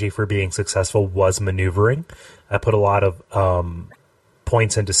strategy for being successful was maneuvering. I put a lot of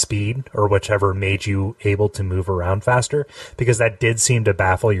points into speed or whichever made you able to move around faster, because that did seem to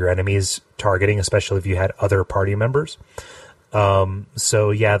baffle your enemies' targeting, especially if you had other party members.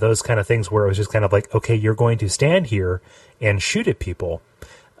 So yeah, those kind of things where it was just kind of like, okay, you're going to stand here and shoot at people.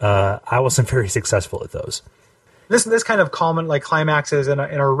 I wasn't very successful at those. This kind of climaxes in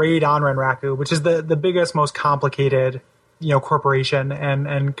a raid on Renraku, which is the biggest, most complicated, corporation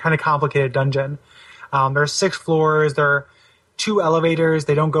and kind of complicated dungeon. There's 6 floors. There are 2 elevators.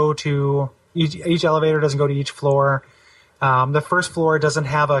 They don't go to each elevator doesn't go to each floor. The first floor doesn't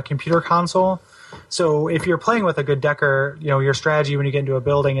have a computer console. So if you're playing with a good decker, your strategy when you get into a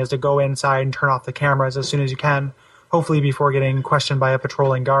building is to go inside and turn off the cameras as soon as you can, hopefully before getting questioned by a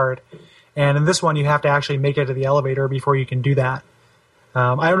patrolling guard. And in this one, you have to actually make it to the elevator before you can do that.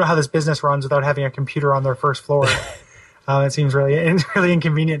 I don't know how this business runs without having a computer on their first floor. It seems really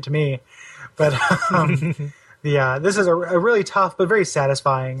inconvenient to me. But this is a really tough but very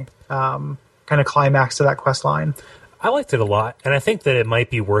satisfying kind of climax to that quest line. I liked it a lot, and I think that it might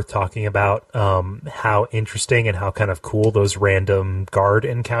be worth talking about how interesting and how kind of cool those random guard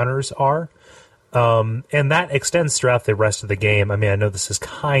encounters are. And that extends throughout the rest of the game. I mean, I know this is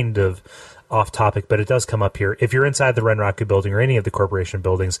kind of off topic, but it does come up here. If you're inside the Renraku building or any of the corporation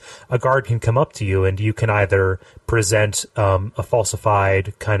buildings, a guard can come up to you and you can either present a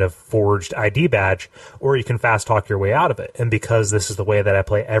falsified kind of forged ID badge, or you can fast talk your way out of it. And because this is the way that I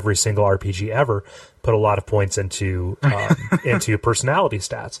play every single RPG ever, put a lot of points into into personality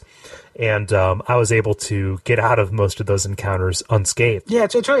stats. And I was able to get out of most of those encounters unscathed. Yeah,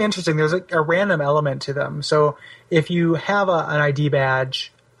 it's really interesting. There's a random element to them. So if you have an ID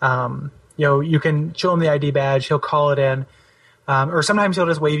badge, you can show him the ID badge, he'll call it in, or sometimes he'll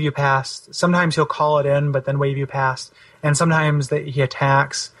just wave you past. Sometimes he'll call it in, but then wave you past. And sometimes he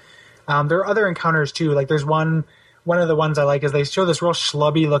attacks. There are other encounters too. Like there's one of the ones I like is they show this real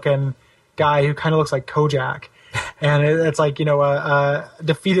schlubby looking guy who kind of looks like Kojak. And it's like, a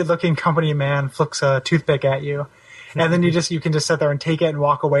defeated looking company man flicks a toothpick at you. And then you can just sit there and take it and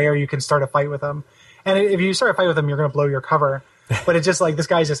walk away, or you can start a fight with him. And if you start a fight with him, you're going to blow your cover. But it's just like, this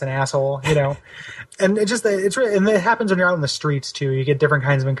guy's just an asshole, And it's really, and it happens when you're out in the streets too. You get different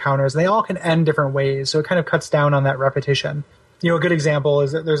kinds of encounters, and they all can end different ways. So it kind of cuts down on that repetition. A good example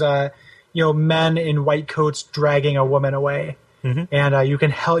is that there's men in white coats dragging a woman away. Mm-hmm. And you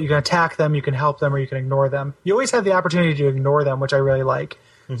can attack them, you can help them, or you can ignore them. You always have the opportunity to ignore them, which I really like.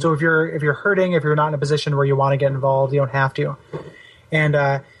 Mm-hmm. So if you're hurting, if you're not in a position where you want to get involved, you don't have to.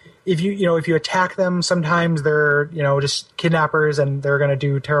 And if you attack them, sometimes they're just kidnappers and they're going to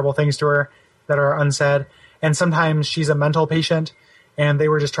do terrible things to her that are unsaid. And sometimes she's a mental patient and they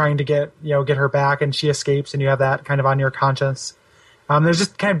were just trying to get her back, and she escapes, and you have that kind of on your conscience. There's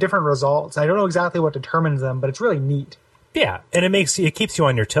just kind of different results. I don't know exactly what determines them, but it's really neat. Yeah, and it keeps you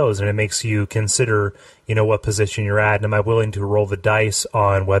on your toes, and it makes you consider, what position you're at, and am I willing to roll the dice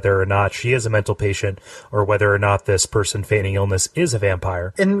on whether or not she is a mental patient, or whether or not this person feigning illness is a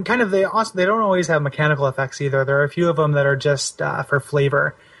vampire. And kind of they don't always have mechanical effects either. There are a few of them that are just for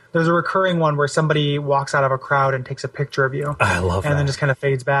flavor. There's a recurring one where somebody walks out of a crowd and takes a picture of you. I love that. And then just kind of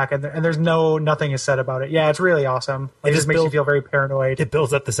fades back, and there's nothing is said about it. Yeah, it's really awesome. It just makes you feel very paranoid. It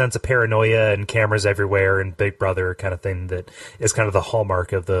builds up the sense of paranoia and cameras everywhere and Big Brother kind of thing that is kind of the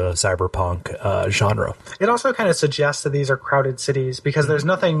hallmark of the cyberpunk genre. It also kind of suggests that these are crowded cities, because there's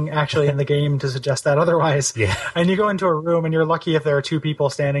nothing actually in the game to suggest that otherwise. Yeah. And you go into a room and you're lucky if there are 2 people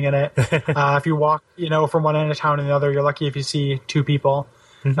standing in it. If you walk, from one end of town to the other, you're lucky if you see 2 people.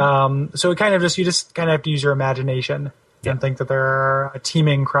 Mm-hmm. So it kind of you just kind of have to use your imagination and think that there are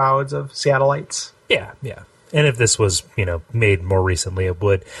teeming crowds of Seattleites. Yeah, yeah. And if this was, made more recently, it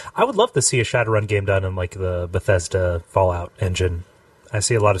would. I would love to see a Shadowrun game done in like the Bethesda Fallout engine. I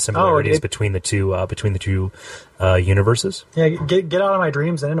see a lot of similarities between the two universes. Yeah, get out of my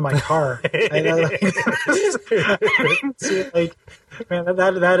dreams and into my car. Man,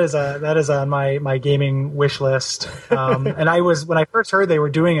 that is on my gaming wish list. And when I first heard they were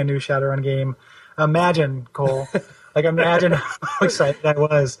doing a new Shadowrun game, imagine, Cole, imagine how excited I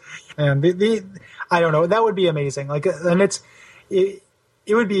was. And I don't know, that would be amazing. And it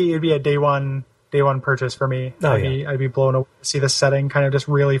would be a day one purchase for me. I'd be blown away to see the setting kind of just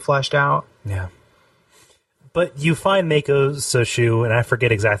really fleshed out. Yeah. But you find Mako Soshu, and I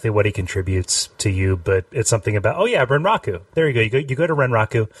forget exactly what he contributes to you, but it's something about, Renraku. There you go. You go to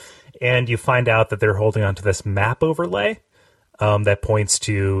Renraku, and you find out that they're holding onto this map overlay that points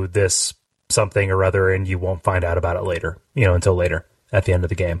to this something or other, and you won't find out about it later, until later at the end of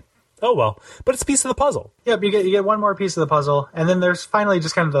the game. Oh, well. But it's a piece of the puzzle. Yep, you get one more piece of the puzzle, and then there's finally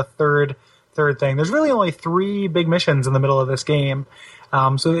just kind of the third thing. There's really only 3 big missions in the middle of this game,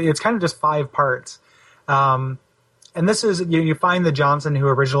 so it's kind of just 5 parts. And this is, you find the Johnson who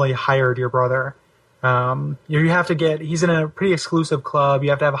originally hired your brother, You have to get. He's in a pretty exclusive club. You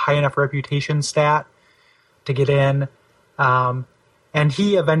have to have a high enough reputation stat to get in, and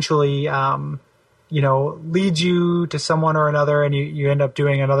he eventually, leads you to someone or another, and you end up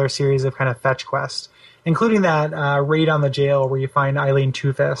doing another series of kind of fetch quests, including that raid on the jail where you find Eileen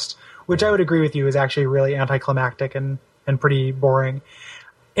Two-Fist, which I would agree with you is actually really anticlimactic and pretty boring.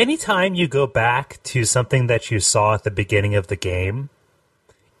 Anytime you go back to something that you saw at the beginning of the game,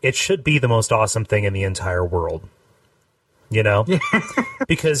 it should be the most awesome thing in the entire world. Yeah.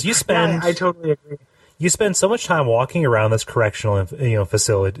 Because you spend... I totally agree. You spend so much time walking around this correctional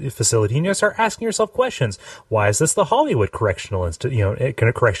facility, and you start asking yourself questions. Why is this the Hollywood correctional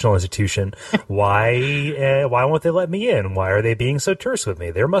institution? Why won't they let me in? Why are they being so terse with me?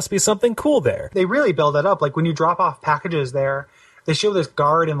 There must be something cool there. They really build that up. Like when you drop off packages there, they show this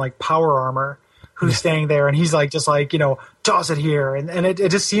guard in like power armor who's standing there, and he's like, toss it here, and it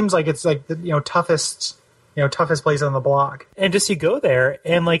just seems like it's like the toughest place on the block. And just you go there,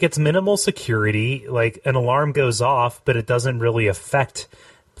 and like it's minimal security, like an alarm goes off, but it doesn't really affect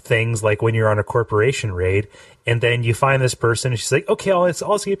things like when you're on a corporation raid. And then you find this person, and she's like, okay, I'll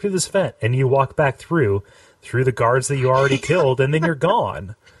escape through this vent, and you walk back through the guards that you already killed, and then you're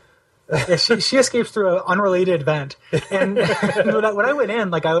gone. Yeah, she escapes through an unrelated vent. And when I went in,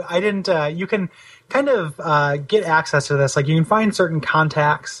 like I didn't. You can kind of get access to this. Like you can find certain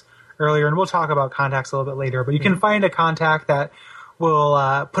contacts earlier, and we'll talk about contacts a little bit later. But you can find a contact that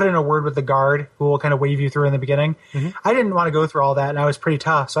will put in a word with the guard, who will kind of wave you through in the beginning. I didn't want to go through all that, and I was pretty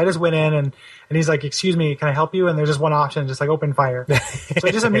tough, so I just went in and he's like, "Excuse me, can I help you?" And there's just one option, just like open fire. So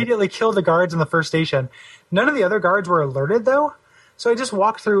I just immediately killed the guards in the first station. None of the other guards were alerted though. So I just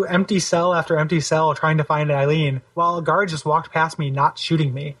walked through empty cell after empty cell trying to find Eileen, while a guard just walked past me, not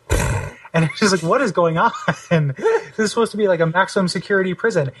shooting me. And it's just like, what is going on? This is supposed to be like a maximum security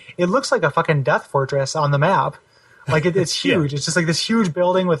prison. It looks like a fucking death fortress on the map. Like it's huge. Yeah. It's just like this huge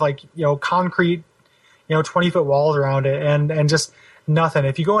building with like, concrete, 20-foot walls around it and just nothing.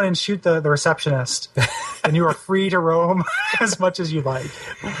 If you go in and shoot the receptionist, then you are free to roam as much as you like.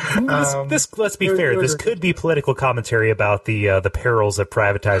 This let's be fair. This could be political commentary about the perils of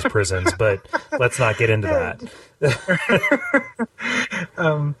privatized prisons, but let's not get into that.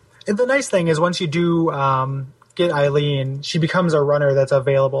 And the nice thing is once you do get Eileen, she becomes a runner that's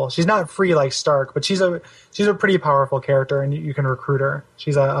available. She's not free like Stark, but she's a pretty powerful character, and you can recruit her.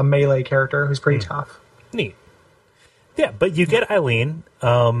 She's a melee character who's pretty tough. Neat. Yeah, but you get Eileen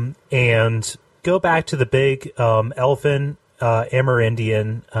and go back to the big elfin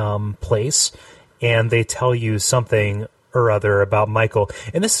Amerindian place, and they tell you something or other about Michael.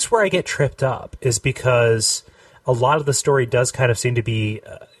 And this is where I get tripped up, is because a lot of the story does kind of seem to be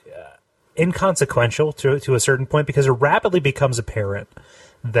inconsequential to a certain point, because it rapidly becomes apparent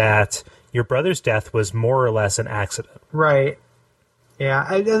that your brother's death was more or less an accident. Right. Yeah,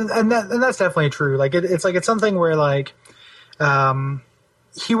 and that's definitely true. Like it's something where like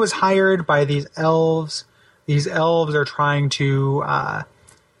he was hired by these elves. These elves are trying to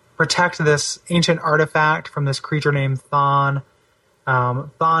protect this ancient artifact from this creature named Thon.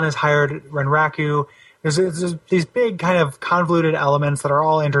 Thon has hired Renraku. There's these big kind of convoluted elements that are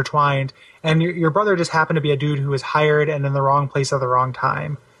all intertwined, and your brother just happened to be a dude who was hired and in the wrong place at the wrong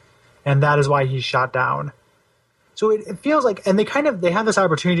time, and that is why he's shot down. So it feels like, and they have this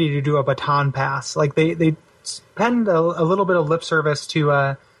opportunity to do a baton pass. Like they spend a little bit of lip service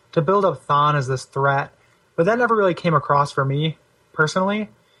to build up Thon as this threat, but that never really came across for me personally.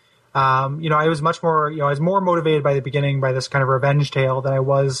 I was much more, I was more motivated by the beginning by this kind of revenge tale than I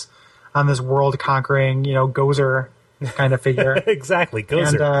was on this world conquering, Gozer kind of figure. Exactly,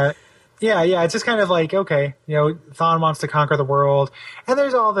 Gozer. And, yeah, it's just kind of like, okay, Thon wants to conquer the world, and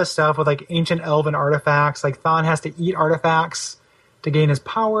there's all this stuff with like ancient elven artifacts. Like Thon has to eat artifacts to gain his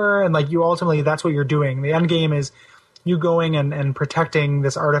power, and like you ultimately, that's what you're doing. The end game is you going and protecting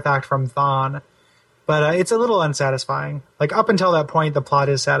this artifact from Thon. But it's a little unsatisfying. Like up until that point, the plot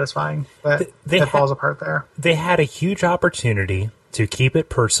is satisfying, but it falls apart there. They had a huge opportunity to keep it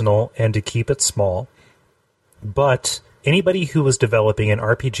personal and to keep it small, but anybody who was developing an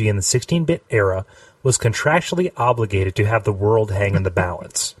RPG in the 16-bit era was contractually obligated to have the world hang in the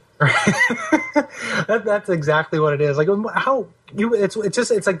balance. That's exactly what it is. Like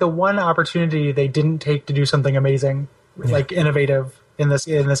it's like the one opportunity they didn't take to do something amazing, like innovative in this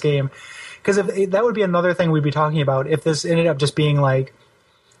game. Because if that would be another thing we'd be talking about if this ended up just being like,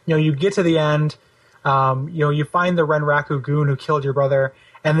 you get to the end. You find the Renraku goon who killed your brother,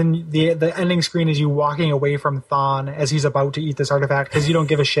 and then the ending screen is you walking away from Thon as he's about to eat this artifact because you don't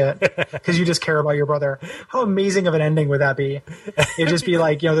give a shit, because you just care about your brother. How amazing of an ending would that be? It'd just be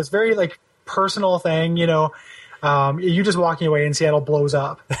like, this very like personal thing, you just walking away and Seattle blows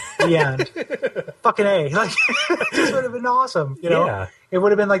up. The end. Fucking A. Like, it just would have been awesome. Yeah. It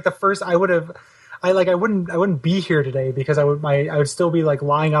would have been like the first. I wouldn't be here today because I would still be like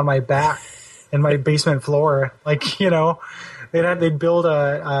lying on my back in my basement floor. Like, they'd build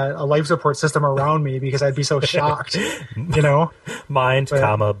a life support system around me because I'd be so shocked. Mind,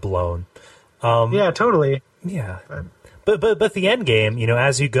 blown. Yeah, totally. Yeah. But the end game,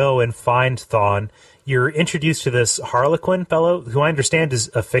 as you go and find Thawne, you're introduced to this Harlequin fellow, who I understand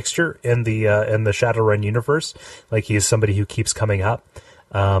is a fixture in the Shadowrun universe. Like, he's somebody who keeps coming up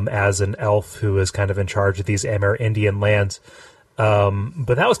as an elf who is kind of in charge of these Amerindian lands.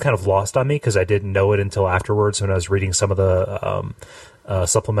 But that was kind of lost on me because I didn't know it until afterwards when I was reading some of the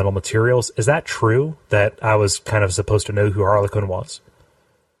supplemental materials. Is that true that I was kind of supposed to know who Harlequin was?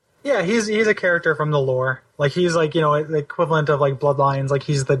 Yeah, he's a character from the lore. Like, he's like, the equivalent of like Bloodlines. Like,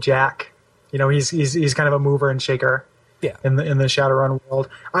 he's the Jack. He's kind of a mover and shaker. Yeah. In the Shadowrun world.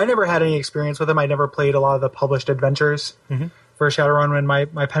 I never had any experience with him. I never played a lot of the published adventures for Shadowrun in my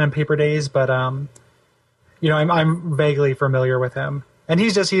pen and paper days, but I'm vaguely familiar with him. And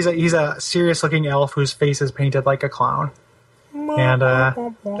he's a serious looking elf whose face is painted like a clown. And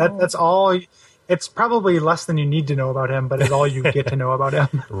that's all. It's probably less than you need to know about him, but it's all you get to know about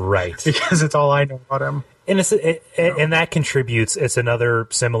him. Right. Because it's all I know about him. And and that contributes. It's another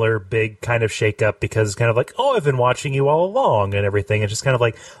similar big kind of shakeup because it's kind of like, oh, I've been watching you all along and everything. It's just kind of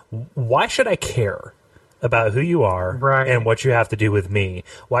like, why should I care about who you are and what you have to do with me?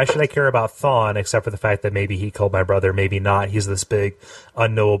 Why should I care about Thawne except for the fact that maybe he killed my brother, maybe not. He's this big,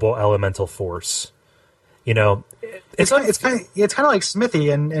 unknowable elemental force. It's kind of like Smithy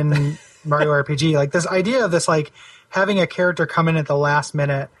in Mario RPG. Like, this idea of this, like, having a character come in at the last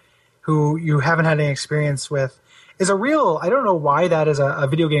minute who you haven't had any experience with is a real, I don't know why that is a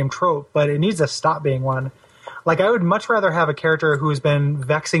video game trope, but it needs to stop being one. Like, I would much rather have a character who's been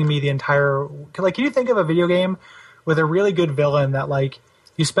vexing me the entire, like, can you think of a video game with a really good villain that, like,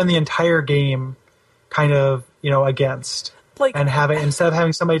 you spend the entire game kind of, against, like, and have it, instead of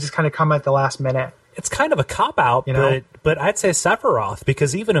having somebody just kind of come at the last minute? It's kind of a cop-out, but I'd say Sephiroth,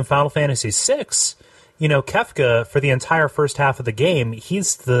 because even in Final Fantasy VI, Kefka, for the entire first half of the game,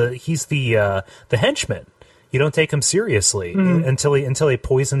 he's the henchman. You don't take him seriously until he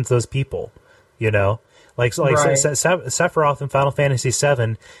poisons those people, Like Sephiroth in Final Fantasy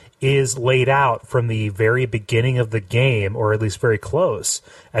VII is laid out from the very beginning of the game, or at least very close,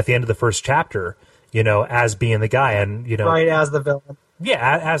 at the end of the first chapter, as being the guy, and right, as the villain.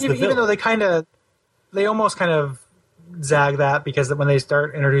 Yeah, as the villain. Even though they almost kind of zag that because when they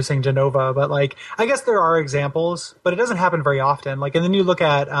start introducing Genova, but like, I guess there are examples, but it doesn't happen very often. Like, and then you look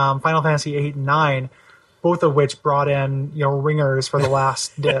at Final Fantasy 8 and 9, both of which brought in, ringers for the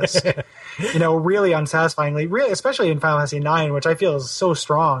last disc, really unsatisfyingly, really, especially in Final Fantasy 9, which I feel is so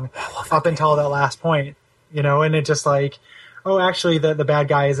strong up until that last point, and it just like, oh, actually the bad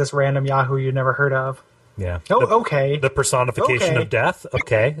guy is this random Yahoo you never heard of. Yeah. Okay. The personification of death.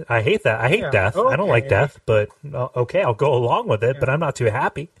 Okay. I hate that. I hate death. Okay. I don't like death, but okay, I'll go along with it, but I'm not too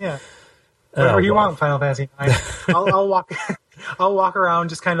happy. Yeah. Whatever you want, Final Fantasy 9. I'll walk around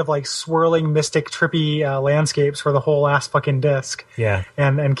just kind of like swirling, mystic, trippy landscapes for the whole last fucking disc. Yeah.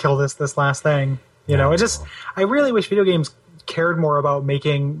 And kill this last thing. I really wish video games cared more about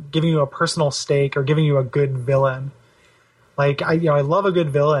giving you a personal stake or giving you a good villain. Like, I love a good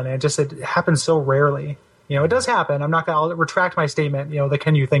villain, and it happens so rarely. It does happen. I'll retract my statement, the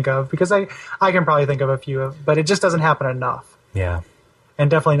can you think of, because I can probably think of a few, but it just doesn't happen enough. Yeah.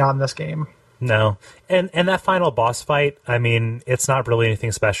 And definitely not in this game. No. And that final boss fight, I mean, it's not really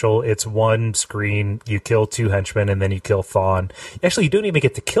anything special. It's one screen, you kill two henchmen, and then you kill Thawne. Actually, you don't even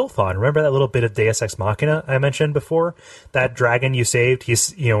get to kill Thawne. Remember that little bit of Deus Ex Machina I mentioned before? That dragon you saved,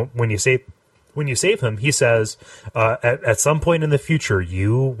 he's, when you save him, he says, at some point in the future,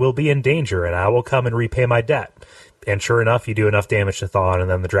 you will be in danger, and I will come and repay my debt. And sure enough, you do enough damage to Thawne, and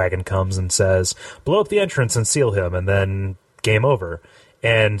then the dragon comes and says, blow up the entrance and seal him, and then game over.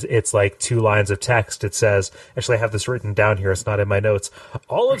 And it's like 2 lines of text. It says, actually, I have this written down here. It's not in my notes.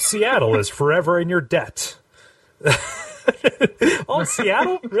 All of Seattle is forever in your debt. All of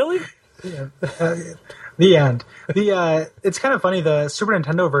Seattle? Really? Yeah. The end. It's kind of funny. The Super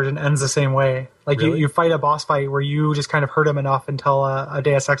Nintendo version ends the same way. Like, really? you fight a boss fight where you just kind of hurt him enough until a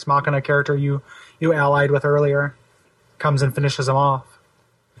Deus Ex Machina character you allied with earlier comes and finishes him off.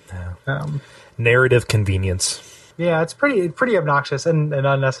 Yeah. Narrative convenience. Yeah, it's pretty obnoxious and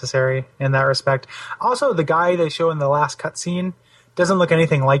unnecessary in that respect. Also, the guy they show in the last cutscene doesn't look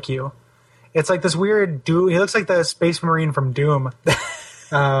anything like you. It's like this weird dude. He looks like the Space Marine from Doom.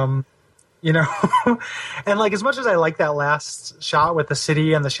 you know. And like as much as I like that last shot with the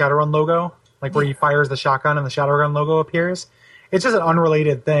city and the Shadowrun logo, like where he fires the shotgun and the Shadowrun logo appears, it's just an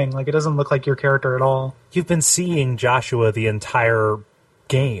unrelated thing. Like it doesn't look like your character at all. You've been seeing Joshua the entire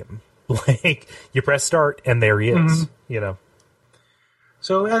game. Like you press start and there he is. You know.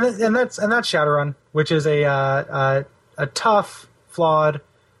 So and that's Shadowrun, which is a tough, flawed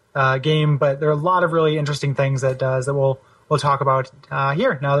game, but there are a lot of really interesting things that it does that we'll talk about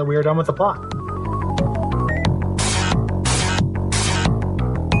here now that we are done with the plot.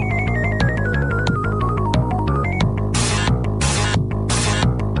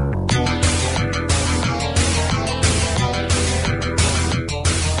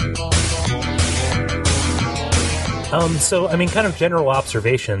 So, I mean, kind of general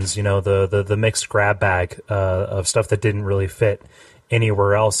observations, you know, the mixed grab bag of stuff that didn't really fit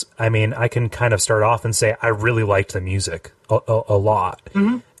anywhere else. I mean, I can kind of start off and say I really liked the music a lot.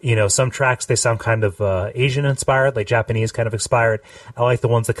 You know, some tracks, they sound kind of Asian-inspired, like Japanese kind of inspired. I like the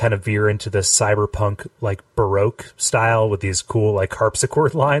ones that kind of veer into this cyberpunk, like, Baroque style with these cool, like,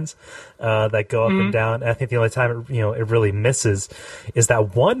 harpsichord lines that go up and down. And I think the only time, it really misses is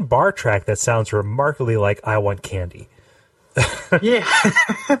that one bar track that sounds remarkably like I Want Candy. Yeah.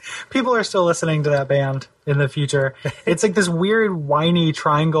 People are still listening to that band in the future. It's like this weird, whiny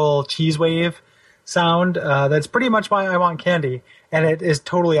triangle cheese wave sound that's pretty much why I Want Candy. And it is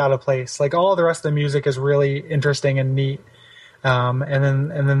totally out of place. Like all the rest of the music is really interesting and neat. And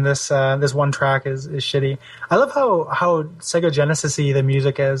then this one track is shitty. I love how Sega Genesis-y the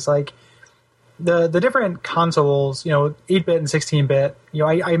music is. Like the different consoles, 8-bit and 16-bit.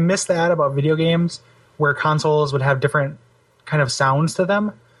 I miss that about video games where consoles would have different kind of sounds to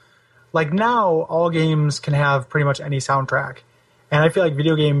them. Like now, all games can have pretty much any soundtrack. And I feel like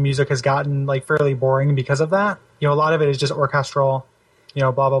video game music has gotten like fairly boring because of that. A lot of it is just orchestral,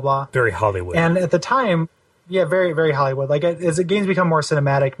 blah, blah, blah. Very Hollywood. And at the time, yeah, very, very Hollywood. Like as the games become more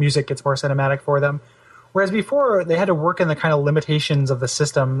cinematic, music gets more cinematic for them. Whereas before, they had to work in the kind of limitations of the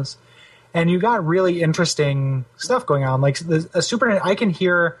systems. And you got really interesting stuff going on. Like I can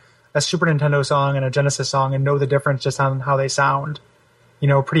hear a Super Nintendo song and a Genesis song and know the difference just on how they sound,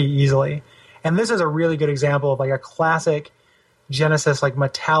 pretty easily. And this is a really good example of like a classic Genesis, like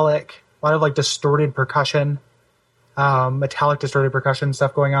metallic, a lot of like distorted percussion, metallic distorted percussion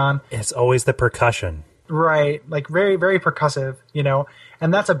stuff going on. It's always the percussion. Right. Like very, very percussive,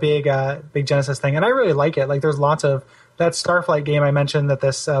 and that's a big Genesis thing. And I really like it. Like there's lots of that Starflight game I mentioned that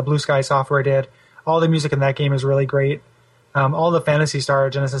this Blue Sky Software did. All the music in that game is really great. All the Phantasy Star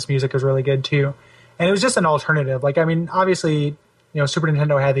Genesis music is really good too. And it was just an alternative. Like, I mean, obviously, Super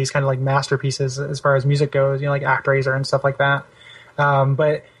Nintendo had these kind of like masterpieces as far as music goes, like ActRaiser and stuff like that.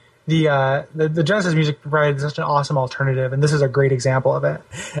 But the Genesis music provided such an awesome alternative, and this is a great example of it.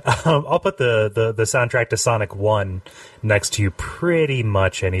 I'll put the soundtrack to Sonic 1 next to pretty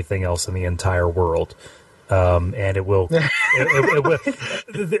much anything else in the entire world. And it will,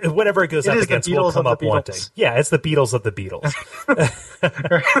 whatever it goes up against will come up wanting. Yeah, it's the Beatles of the Beatles.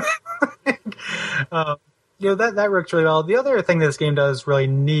 That works really well. The other thing that this game does really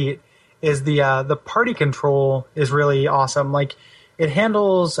neat is the party control is really awesome. Like it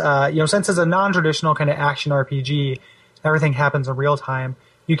handles, since it's a non-traditional kind of action RPG, everything happens in real time.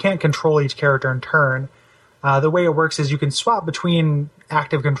 You can't control each character in turn. The way it works is you can swap between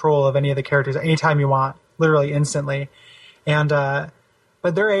active control of any of the characters anytime you want. Literally instantly. And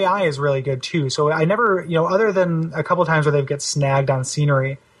but their AI is really good too. So I never, other than a couple times where they get snagged on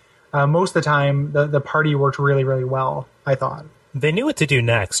scenery, most of the time the party worked really, really well, I thought. They knew what to do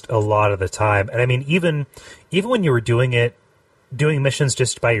next a lot of the time. And I mean, even when you were doing missions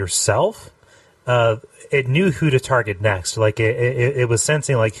just by yourself, it knew who to target next. Like it was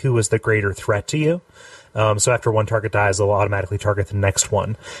sensing like who was the greater threat to you. So after one target dies, it'll automatically target the next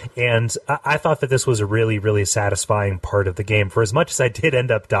one. And I thought that this was a really, really satisfying part of the game. For as much as I did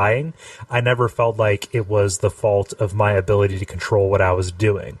end up dying, I never felt like it was the fault of my ability to control what I was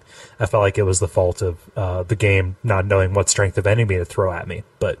doing. I felt like it was the fault of the game not knowing what strength of enemy to throw at me.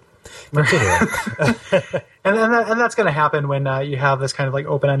 But continuing. and that's going to happen when you have this kind of like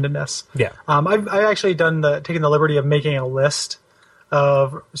open-endedness. Yeah. I've actually taken the liberty of making a list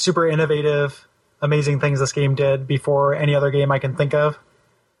of super innovative, amazing things this game did before any other game I can think of.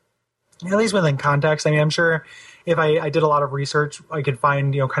 At least within context. I mean, I'm sure if I did a lot of research, I could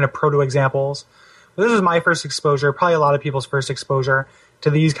find, kind of proto-examples. But this was my first exposure, probably a lot of people's first exposure to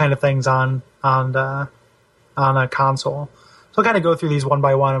these kind of things on a console. So I'll kind of go through these one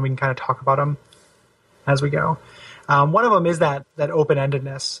by one, and we can kind of talk about them as we go. One of them is that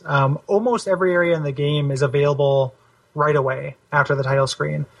open-endedness. Almost every area in the game is available right away after the title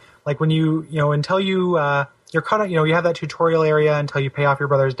screen. Like when until you're caught, you have that tutorial area until you pay off your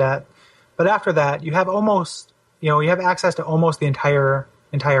brother's debt. But after that, you have you have access to almost the entire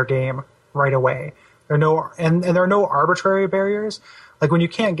game right away. There are no arbitrary barriers. Like when you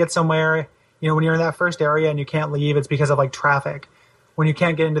can't get somewhere, when you're in that first area and you can't leave, it's because of like traffic. When you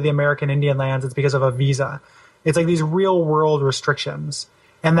can't get into the American Indian lands, it's because of a visa. It's like these real world restrictions,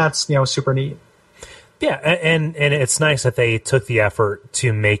 and that's super neat. Yeah, and it's nice that they took the effort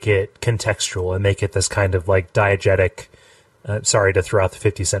to make it contextual and make it this kind of like diegetic. Sorry to throw out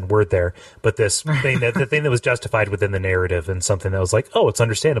the 50-cent word there, but this thing the thing that was justified within the narrative and something that was like, oh, it's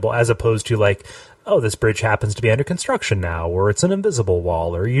understandable, as opposed to like, oh, this bridge happens to be under construction now, or it's an invisible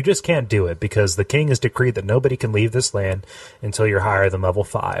wall, or you just can't do it because the king has decreed that nobody can leave this land until you're higher than level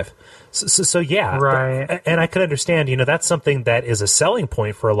 5. So yeah, right. And I can understand, that's something that is a selling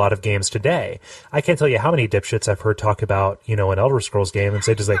point for a lot of games today. I can't tell you how many dipshits I've heard talk about, an Elder Scrolls game and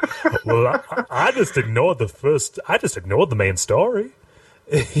say just like, well, I just ignored the main story.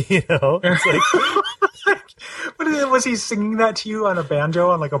 It's like, was he singing that to you on a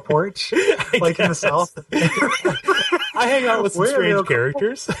banjo on like a porch, like in the South? I hang out with some strange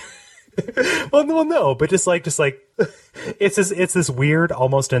characters. Well, no, but just like it's this weird,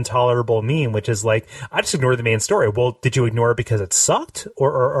 almost intolerable meme, which is like, I just ignored the main story. Well, did you ignore it because it sucked,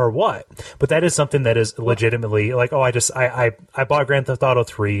 or what? But that is something that is legitimately like, oh, I bought Grand Theft Auto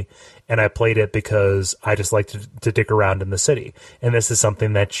 3 and I played it because I just like to dick around in the city, and this is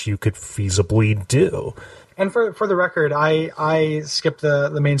something that you could feasibly do. And for the record, I skipped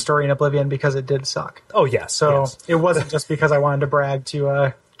the main story in Oblivion because it did suck. Oh yes, so yes. It wasn't just because I wanted to brag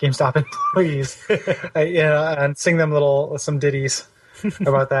to GameStop employees, and sing them some ditties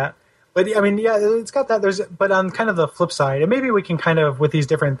about that. But I mean, yeah, it's got that. But on kind of the flip side, and maybe we can kind of, with these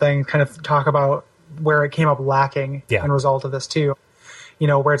different things, kind of talk about where it came up lacking in result of this too.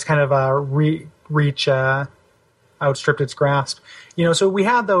 Where it's kind of reach outstripped its grasp. So we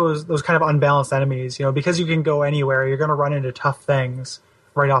had those kind of unbalanced enemies. Because you can go anywhere, you're going to run into tough things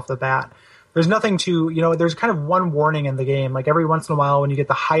right off the bat. There's nothing to, there's kind of one warning in the game. Like every once in a while when you get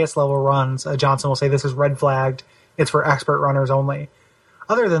the highest level runs, Johnson will say this is red flagged. It's for expert runners only.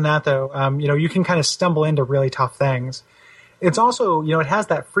 Other than that, though, you can kind of stumble into really tough things. It's also, it has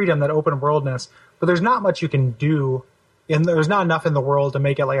that freedom, that open worldness, but there's not much you can do. There's not enough in the world to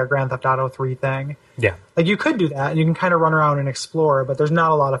make it like a Grand Theft Auto 3 thing. Yeah. Like you could do that and you can kind of run around and explore, but there's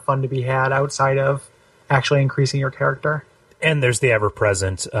not a lot of fun to be had outside of actually increasing your character. And there's the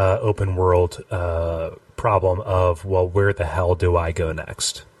ever-present open world problem of, well, where the hell do I go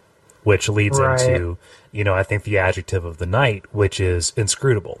next? Which leads into, I think the adjective of the night, which is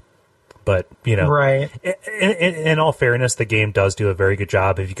inscrutable. But, right. In all fairness, the game does do a very good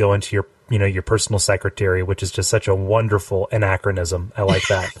job. If you go into your personal secretary, which is just such a wonderful anachronism. I like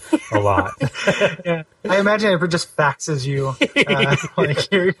that a lot. Yeah. I imagine it just faxes you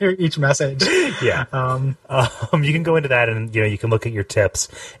each message. Yeah. You can go into that and, you can look at your tips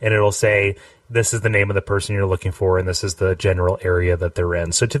and it'll say, this is the name of the person you're looking for, and this is the general area that they're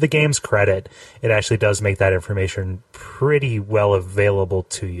in. So to the game's credit, it actually does make that information pretty well available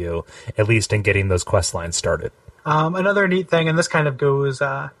to you, at least in getting those quest lines started. Another neat thing, and this kind of goes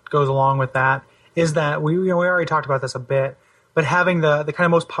along with that, is that we already talked about this a bit, but having the kind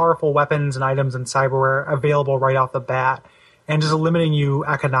of most powerful weapons and items in cyberware available right off the bat, and just limiting you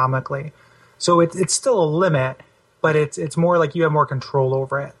economically. So it's still a limit, but it's more like you have more control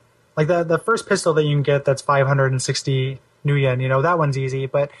over it. Like the first pistol that you can get that's 560 Nuyen, that one's easy.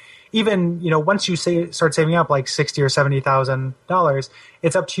 But even, once you start saving up like $60,000 or $70,000,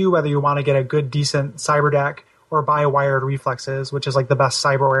 it's up to you whether you want to get a good, decent cyber deck or buy wired reflexes, which is like the best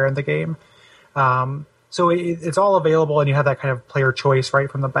cyberware in the game. So it's all available, and you have that kind of player choice right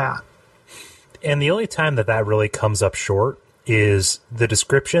from the bat. And the only time that really comes up short is the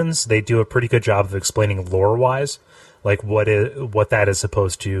descriptions. They do a pretty good job of explaining lore-wise, like what that is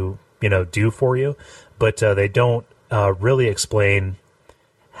supposed to do for you, but they don't really explain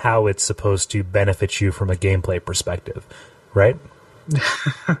how it's supposed to benefit you from a gameplay perspective, right?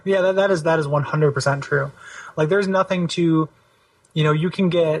 Yeah, that is 100% true. Like there's nothing to, you can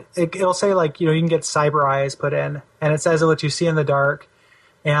get, it'll say like, you can get cyber eyes put in, and it says it lets you see in the dark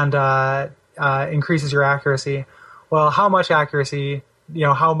and increases your accuracy. Well, how much accuracy?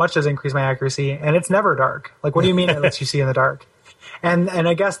 How much does it increase my accuracy? And it's never dark. Like, what do you mean it lets you see in the dark? And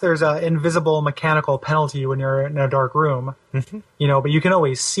I guess there's an invisible mechanical penalty when you're in a dark room, but you can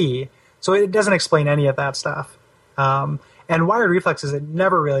always see. So it doesn't explain any of that stuff. And wired reflexes, it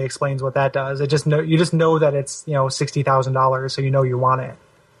never really explains what that does. You just know that it's $60,000, so you want it.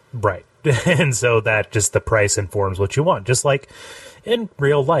 Right. And so that just the price informs what you want, just like in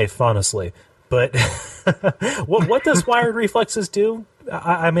real life, honestly. But what does Wired Reflexes do?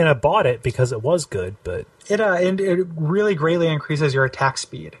 I mean, I bought it because it was good, but it really greatly increases your attack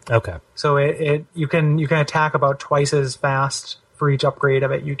speed. Okay. So you can attack about twice as fast for each upgrade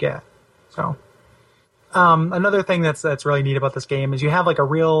of it you get. So another thing that's really neat about this game is you have like a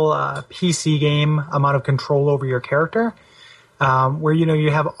real PC game amount of control over your character, where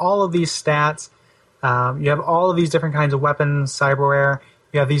you have all of these stats, you have all of these different kinds of weapons, cyberware.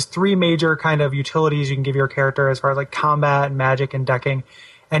 You have these three major kind of utilities you can give your character as far as like combat, magic, and decking.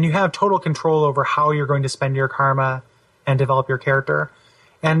 And you have total control over how you're going to spend your karma and develop your character.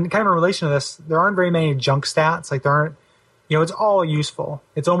 And kind of in relation to this, there aren't very many junk stats. Like there aren't, it's all useful.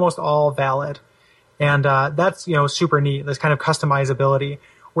 It's almost all valid. And that's, super neat, this kind of customizability.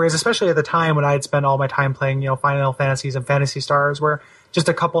 Whereas especially at the time when I had spent all my time playing, Final Fantasies and Phantasy Stars, where just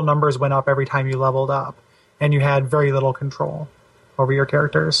a couple numbers went up every time you leveled up. And you had very little control over your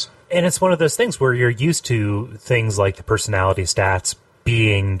characters. And it's one of those things where you're used to things like the personality stats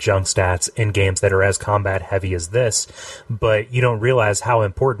being junk stats in games that are as combat heavy as this, but you don't realize how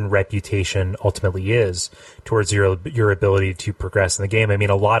important reputation ultimately is towards your ability to progress in the game. I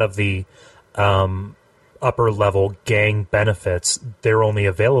mean, a lot of the upper level gang benefits, they're only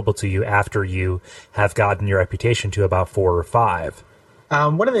available to you after you have gotten your reputation to about 4 or 5.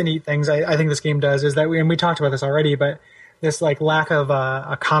 One of the neat things I think this game does is that we talked about this already, but this like lack of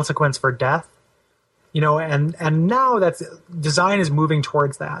a consequence for death, and now that's design is moving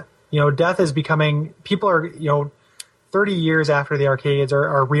towards that. Death is becoming, people are, 30 years after the arcades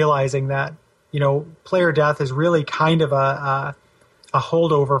are realizing that, player death is really kind of a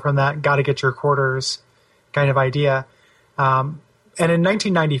holdover from that gotta get your quarters kind of idea. And in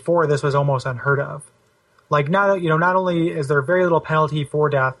 1994, this was almost unheard of. Like not only is there very little penalty for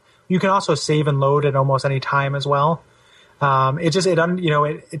death, you can also save and load at almost any time as well.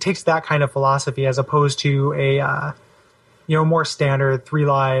 It takes that kind of philosophy as opposed to a more standard 3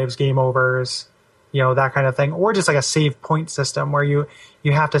 lives, game overs, that kind of thing, or just like a save point system where you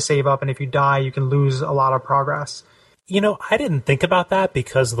have to save up, and if you die, you can lose a lot of progress. I didn't think about that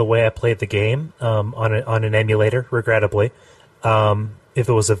because of the way I played the game on an emulator. Regrettably, if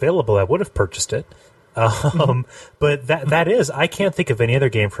it was available, I would have purchased it. But that is, I can't think of any other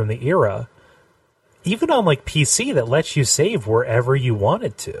game from the era, even on like PC, that lets you save wherever you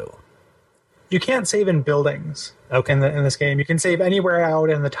wanted to. You can't save in buildings. Okay. In this game, you can save anywhere out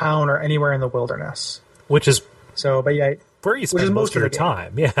in the town or anywhere in the wilderness. Which is where you spend most of your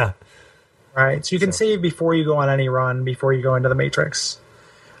time. Yeah. Right. So you can save before you go on any run, before you go into the Matrix.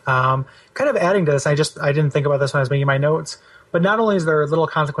 Kind of adding to this, I didn't think about this when I was making my notes, but not only is there little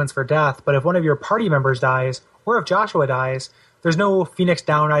consequence for death, but if one of your party members dies, or if Joshua dies, there's no Phoenix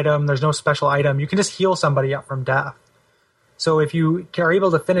down item, there's no special item. You can just heal somebody up from death. So if you are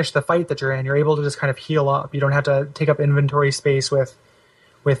able to finish the fight that you're in, you're able to just kind of heal up. You don't have to take up inventory space with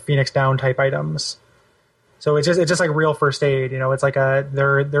Phoenix down type items. So it's just like real first aid. It's like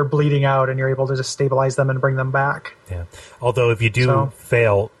they're bleeding out, and you're able to just stabilize them and bring them back. Yeah. Although if you do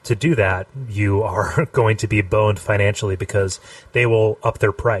fail to do that, you are going to be boned financially because they will up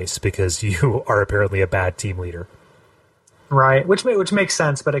their price because you are apparently a bad team leader. Right, which makes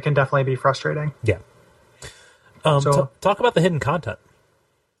sense, but it can definitely be frustrating. Yeah. Talk about the hidden content.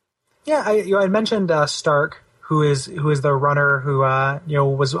 Yeah, I mentioned Stark, who is the runner who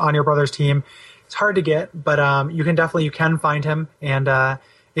was on your brother's team. It's hard to get, but you can find him, and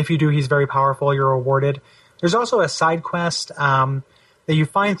if you do, he's very powerful. You're rewarded. There's also a side quest that you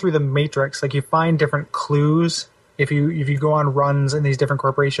find through the Matrix. Like you find different clues if you go on runs in these different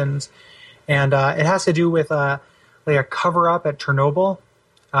corporations, and it has to do with like a cover up at Chernobyl.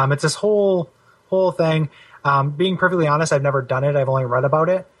 It's this whole thing. Being perfectly honest, I've never done it. I've only read about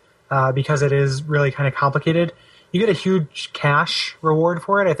it because it is really kind of complicated. You get a huge cash reward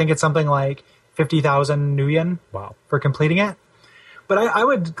for it. I think it's something like 50,000 nuyen. Wow. For completing it. But I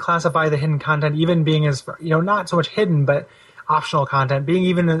would classify the hidden content even being as, not so much hidden, but optional content, being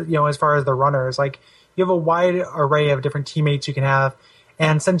even, as far as the runners. Like, you have a wide array of different teammates you can have,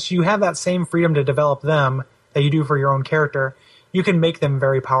 and since you have that same freedom to develop them that you do for your own character, you can make them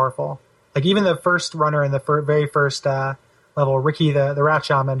very powerful. Like, even the first runner in the very first level, Ricky, the rat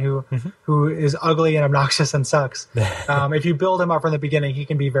shaman, who is ugly and obnoxious and sucks. If you build him up from the beginning, he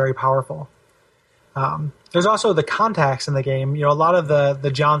can be very powerful. There's also the contacts in the game. A lot of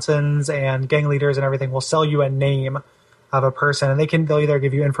the Johnsons and gang leaders and everything will sell you a name of a person, and they'll either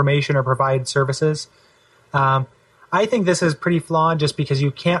give you information or provide services. I think this is pretty flawed just because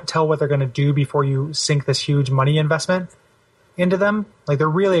you can't tell what they're going to do before you sink this huge money investment. into them. Like, they're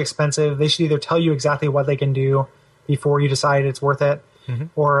really expensive. They should either tell you exactly what they can do before you decide it's worth it,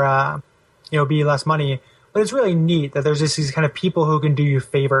 or be less money. But it's really neat that there's just these kind of people who can do you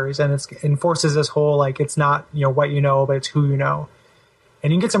favors, and it enforces this whole, like, it's not what you know, but it's who you know.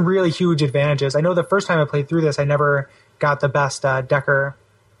 And you can get some really huge advantages. I know the first time I played through this, I never got the best Decker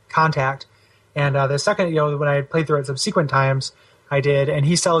contact. And the second, when I played through it subsequent times, I did. And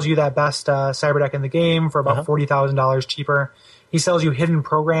he sells you that best cyberdeck in the game for about $40,000 cheaper. He sells you hidden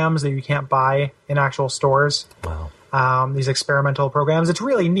programs that you can't buy in actual stores. Wow. These experimental programs. It's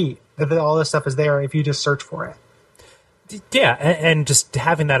really neat that all this stuff is there if you just search for it. Yeah, and just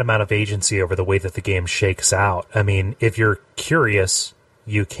having that amount of agency over the way that the game shakes out. I mean, if you're curious,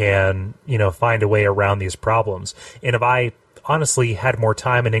 you can, find a way around these problems. And if I honestly had more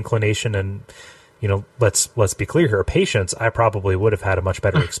time and inclination and, let's be clear here, patience, I probably would have had a much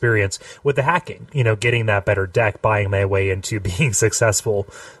better experience with the hacking, getting that better deck, buying my way into being successful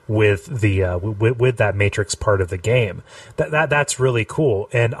with the with that Matrix part of the game. That's really cool.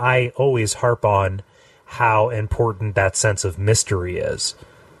 And I always harp on how important that sense of mystery is.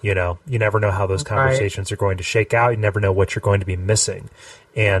 You never know how those conversations are going to shake out. You never know what you're going to be missing.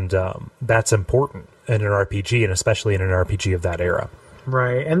 And that's important in an RPG, and especially in an RPG of that era.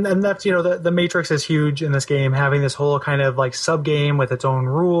 Right. And that's, the Matrix is huge in this game, having this whole kind of like sub-game with its own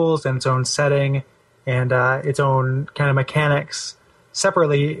rules and its own setting and its own kind of mechanics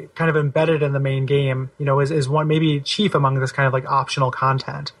separately kind of embedded in the main game, is one maybe chief among this kind of like optional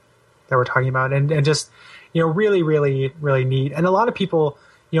content that we're talking about. And just, really, really, really neat. And a lot of people,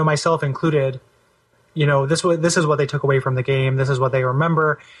 myself included, this is what they took away from the game. This is what they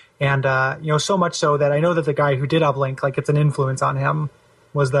remember. And, so much so that I know that the guy who did Uplink, like, it's an influence on him,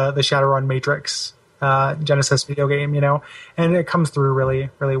 was the Shadowrun Matrix Genesis video game, and it comes through really,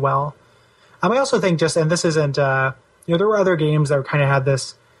 really well. I also think and this isn't, there were other games that kind of had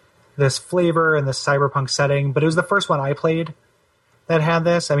this flavor and this cyberpunk setting, but it was the first one I played that had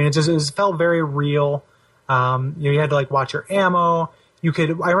this. I mean, it felt very real. You had to, like, watch your ammo.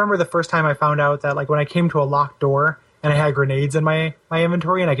 I remember the first time I found out that, like, when I came to a locked door and I had grenades in my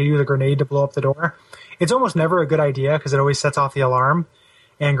inventory and I could use a grenade to blow up the door, it's almost never a good idea because it always sets off the alarm,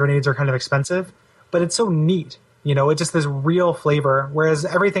 and grenades are kind of expensive. But it's so neat, it's just this real flavor. Whereas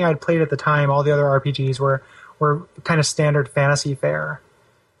everything I'd played at the time, all the other RPGs were kind of standard fantasy fare,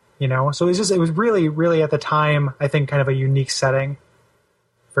 So it was really, really at the time, I think, kind of a unique setting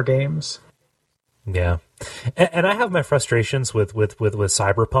for games. Yeah. And I have my frustrations with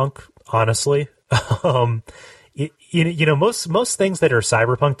cyberpunk, honestly. Most things that are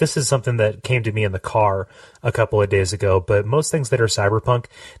cyberpunk, this is something that came to me in the car a couple of days ago, but most things that are cyberpunk,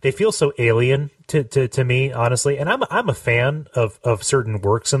 they feel so alien to me, honestly. And I'm a fan of certain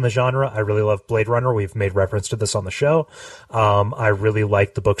works in the genre. I really love Blade Runner. We've made reference to this on the show. I really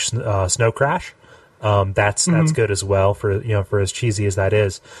like the book Snow Crash. That's good as well for as cheesy as that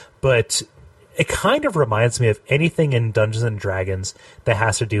is. But it kind of reminds me of anything in Dungeons and Dragons that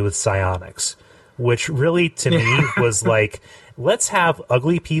has to do with psionics, which really to me was like, let's have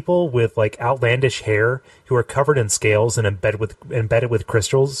ugly people with like outlandish hair who are covered in scales and embedded with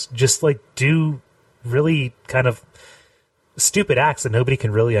crystals just like do really kind of stupid acts that nobody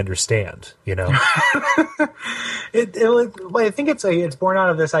can really understand, I think it's born out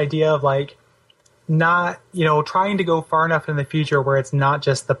of this idea of like, not trying to go far enough in the future where it's not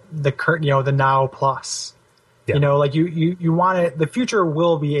just the current the now plus. Like you want it, the future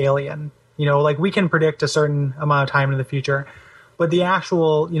will be alien, like we can predict a certain amount of time in the future, but the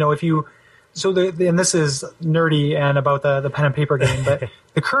actual and this is nerdy and about the pen and paper game, but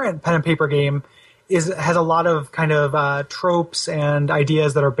the current pen and paper game has a lot of kind of tropes and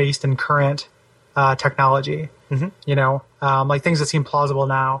ideas that are based in current technology, like things that seem plausible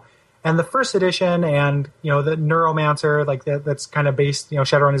now. And the first edition and, the Neuromancer, like that's kind of based,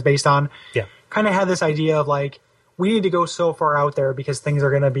 Shadowrun is based on, kind of had this idea of like, we need to go so far out there because things are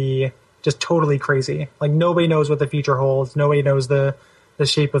going to be just totally crazy. Like nobody knows what the future holds. Nobody knows the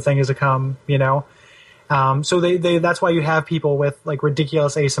shape of things to come, So they that's why you have people with like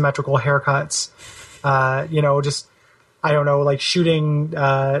ridiculous asymmetrical haircuts, just, I don't know, like shooting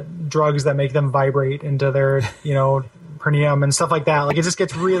drugs that make them vibrate into their, perineum and stuff like that. Like it just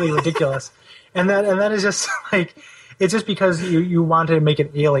gets really ridiculous. And that is just like, it's just because you want to make it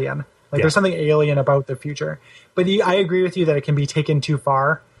alien. Like there's something alien about the future. But I agree with you that it can be taken too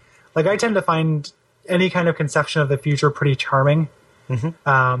far. Like I tend to find any kind of conception of the future pretty charming.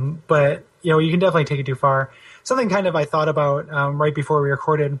 But you can definitely take it too far. Something kind of I thought about right before we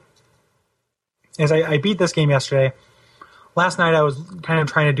recorded is I beat this game yesterday. last night I was kind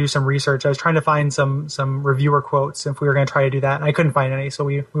of trying to do some research. I was trying to find some reviewer quotes if we were going to try to do that, and I couldn't find any, so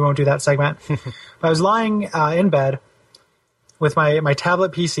we won't do that segment. But I was lying in bed with my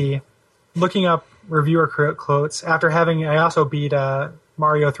tablet PC, looking up reviewer quotes after I also beat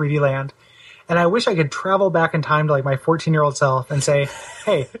Mario 3D Land, and I wish I could travel back in time to like my 14-year-old self and say,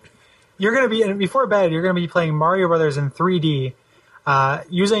 hey, you're going to be before bed, you're going to be playing Mario Brothers in 3D.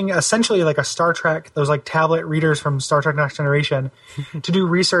 Using essentially like a Star Trek, those like tablet readers from Star Trek Next Generation, to do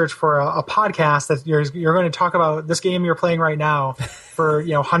research for a podcast that you're going to talk about this game you're playing right now for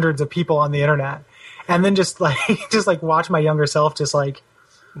hundreds of people on the internet, and then just like watch my younger self just like,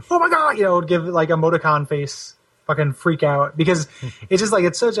 oh my god, give like emoticon face, fucking freak out, because it's just like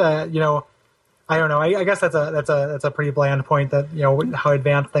it's such a I don't know. I guess that's a pretty bland point that how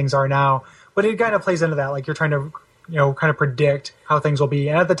advanced things are now, but it kind of plays into that, like you're trying to kind of predict how things will be.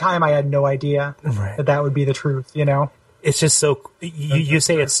 And at the time, I had no idea that would be the truth, It's just so you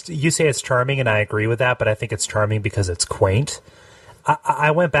say it's charming, and I agree with that, but I think it's charming because it's quaint.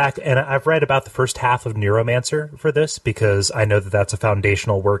 I went back and I've read about the first half of Neuromancer for this because I know that that's a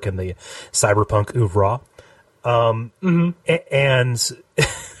foundational work in the cyberpunk oeuvre. And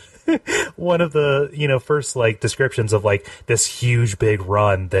one of the first like descriptions of like this huge big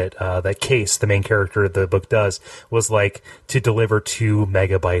run that Case, the main character of the book, does was like to deliver 2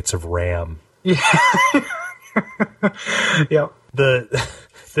 megabytes of RAM. Yeah. Yep.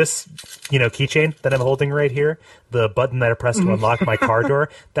 This keychain that I'm holding right here, the button that I press to unlock my car door,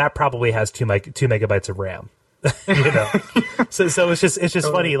 that probably has 2 megabytes of RAM. So it's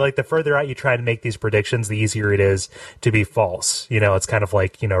just funny. Like the further out you try to make these predictions, the easier it is to be false. It's kind of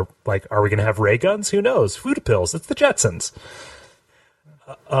like like, are we going to have ray guns? Who knows? Food pills. It's the Jetsons.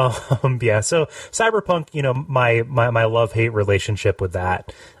 Yeah. So Cyberpunk, my love-hate relationship with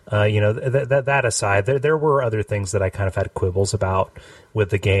that. That aside, there were other things that I kind of had quibbles about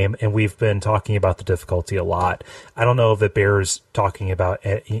with the game, and we've been talking about the difficulty a lot. I don't know if it bears talking about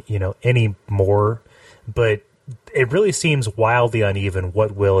any more, but it really seems wildly uneven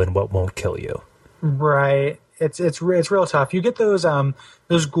what will and what won't kill you. Right. It's real tough. You get those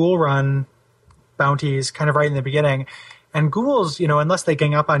ghoul run bounties kind of right in the beginning, and ghouls, unless they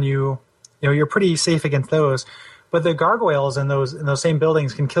gang up on you, you're pretty safe against those. But the gargoyles in those same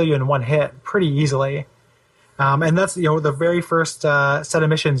buildings can kill you in one hit pretty easily. And that's the very first set of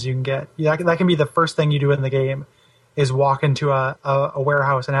missions you can get. That can be the first thing you do in the game, is walk into a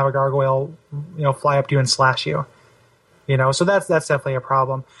warehouse and have a gargoyle fly up to you and slash you. So that's definitely a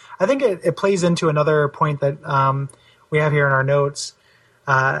problem. I think it plays into another point that we have here in our notes,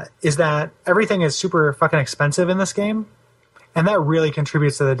 is that everything is super fucking expensive in this game, and that really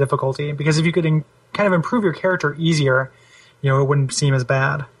contributes to the difficulty, because if you could kind of improve your character easier, it wouldn't seem as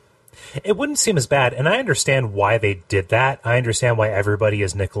bad. It wouldn't seem as bad, and I understand why they did that. I understand why everybody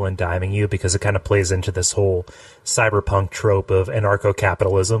is nickel and diming you, because it kind of plays into this whole cyberpunk trope of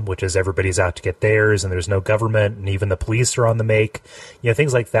anarcho-capitalism, which is everybody's out to get theirs, and there's no government, and even the police are on the make.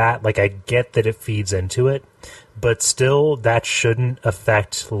 Things like that. Like, I get that it feeds into it, but still, that shouldn't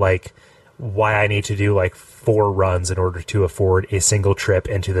affect, like, why I need to do, like, 4 runs in order to afford a single trip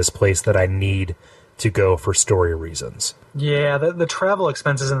into this place that I need to go for story reasons. Yeah, the travel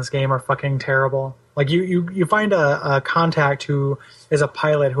expenses in this game are fucking terrible. Like you find a contact who is a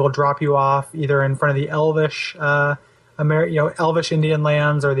pilot who will drop you off either in front of the Elvish, Elvish Indian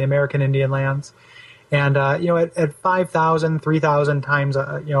lands or the American Indian lands, and at 5,000, 3,000 times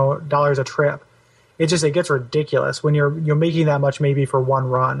dollars a trip, it gets ridiculous when you're making that much maybe for one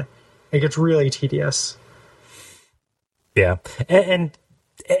run. It gets really tedious. Yeah, and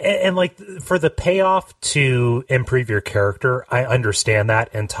like for the payoff to improve your character, I understand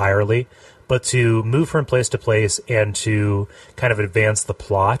that entirely. But to move from place to place and to kind of advance the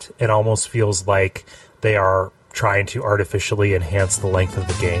plot, it almost feels like they are trying to artificially enhance the length of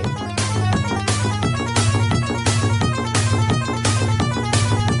the game.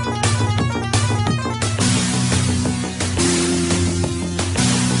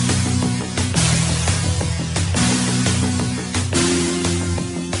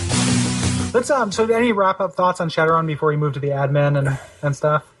 Let's so any wrap up thoughts on Shadowrun before we move to the admin and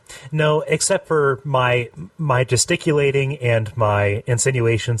stuff? No, except for my gesticulating and my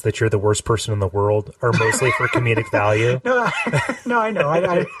insinuations that you're the worst person in the world are mostly for comedic value. No, I know.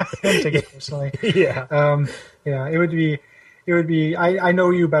 I didn't take it personally. Yeah. It would be. I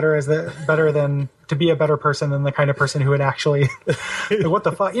know you better than to be a better person than the kind of person who would actually like, what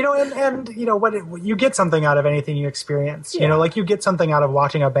the fuck, and you get something out of anything you experience. Yeah. Like you get something out of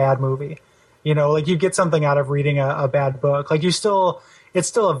watching a bad movie. Like you get something out of reading a bad book. Like it's still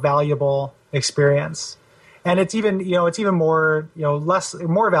a valuable experience. And it's even, it's even more,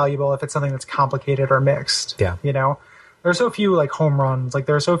 more valuable if it's something that's complicated or mixed. Yeah. There are so few like home runs. Like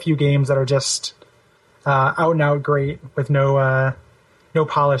there are so few games that are just out and out great with no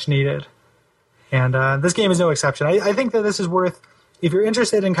polish needed. And this game is no exception. I think that this is worth, if you're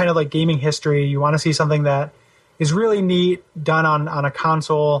interested in kind of like gaming history, you want to see something that is really neat, done on a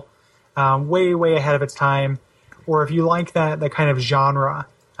console, way, way ahead of its time. Or if you like that kind of genre,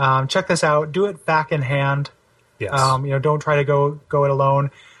 check this out. Do it back in hand. Yes. Don't try to go it alone.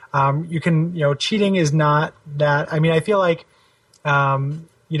 You can, cheating is not that. I mean, I feel like,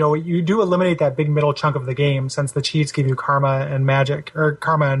 you do eliminate that big middle chunk of the game since the cheats give you karma and magic, or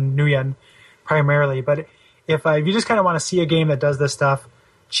karma and nuyen primarily. But if you just kind of want to see a game that does this stuff,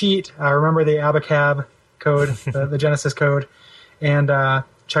 cheat. Remember the Abacab code, the Genesis code, and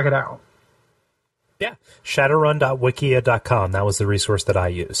check it out. Yeah, Shadowrun.wikia.com. That was the resource that I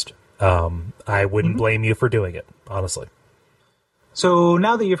used. I wouldn't blame you for doing it, honestly. So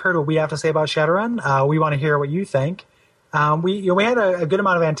now that you've heard what we have to say about Shadowrun, we want to hear what you think. We had a good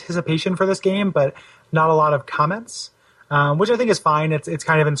amount of anticipation for this game, but not a lot of comments, which I think is fine. It's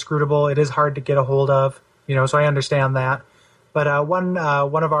kind of inscrutable. It is hard to get a hold of, so I understand that. But one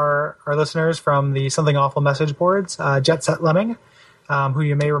of our listeners from the Something Awful message boards, Jet Set Lemming, who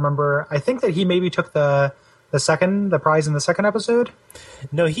you may remember, I think that he maybe took the prize in the second episode.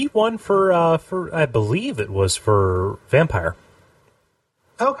 No, he won for I believe it was for Vampire.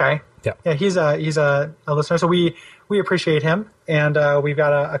 Okay. Yeah. He's a listener, so we appreciate him, and we've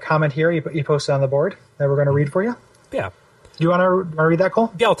got a comment here he posted on the board that we're going to read for you. Yeah. Do you want to read that,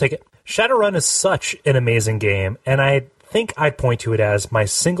 Cole? Yeah, I'll take it. Shadowrun is such an amazing game, and I think I'd point to it as my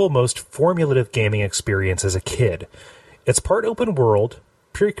single most formulative gaming experience as a kid. It's part open world,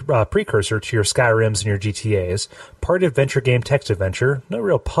 precursor to your Skyrims and your GTAs, part adventure game text adventure, no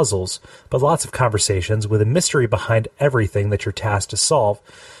real puzzles, but lots of conversations with a mystery behind everything that you're tasked to solve.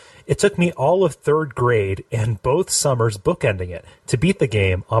 It took me all of third grade and both summers bookending it to beat the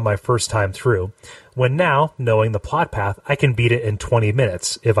game on my first time through, when now, knowing the plot path, I can beat it in 20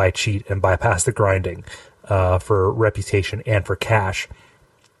 minutes if I cheat and bypass the grinding for reputation and for cash.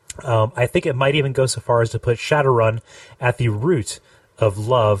 I think it might even go so far as to put Shadowrun at the root of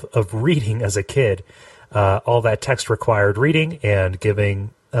love of reading as a kid. All that text required reading and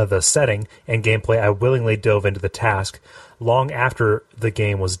giving the setting and gameplay, I willingly dove into the task. Long after the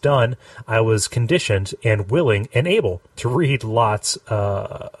game was done, I was conditioned and willing and able to read lots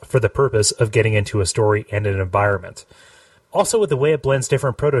for the purpose of getting into a story and an environment. Also, with the way it blends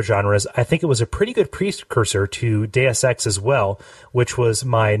different proto-genres, I think it was a pretty good precursor to Deus Ex as well, which was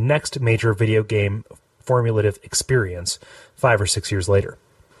my next major video game formulative experience 5 or 6 years later.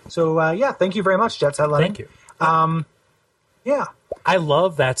 So, thank you very much, Jet Set Lemming. Thank you. Yeah. I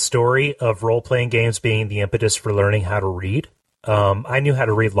love that story of role-playing games being the impetus for learning how to read. I knew how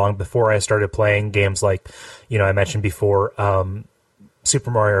to read long before I started playing games like, I mentioned before,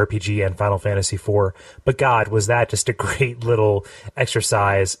 Super Mario RPG and Final Fantasy IV. But God, was that just a great little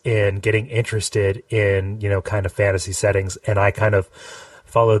exercise in getting interested in, kind of fantasy settings. And I kind of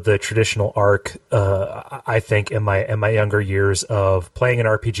followed the traditional arc, I think, in my younger years of playing an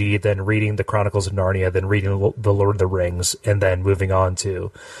RPG, then reading the Chronicles of Narnia, then reading the Lord of the Rings, and then moving on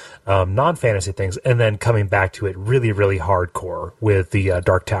to non-fantasy things, and then coming back to it really, really hardcore with the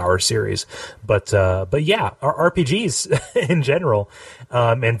Dark Tower series. But yeah, our RPGs in general,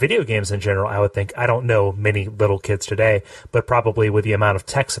 and video games in general, I would think, I don't know many little kids today, but probably with the amount of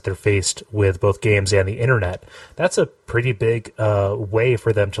text that they're faced with both games and the internet, that's a pretty big way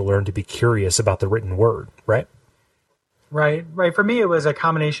for them to learn to be curious about the written word, right? Right. For me, it was a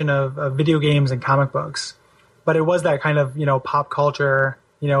combination of video games and comic books, but it was that kind of, pop culture,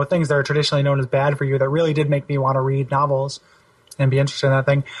 things that are traditionally known as bad for you that really did make me want to read novels and be interested in that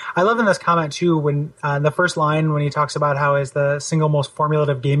thing. I love in this comment, too, when the first line, when he talks about how is the single most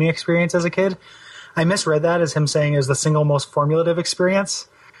formulative gaming experience as a kid, I misread that as him saying is the single most formulative experience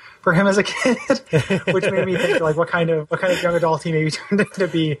for him as a kid, which made me think, like, what kind of young adult he maybe turned into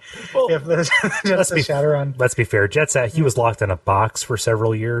be if the Genesis Shadowrun. Let's be fair. Jet Set, he was locked in a box for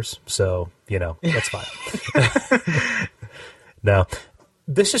several years, so, that's fine. No.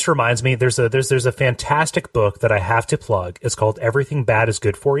 This just reminds me, there's a fantastic book that I have to plug. It's called Everything Bad is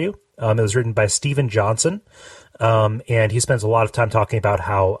Good for You. It was written by Steven Johnson, and he spends a lot of time talking about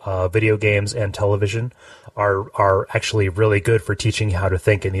how video games and television are actually really good for teaching you how to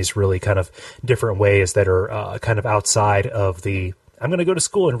think in these really kind of different ways that are kind of outside of the I'm going to go to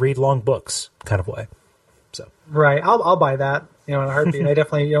school and read long books kind of way. So right, I'll buy that in a heartbeat. I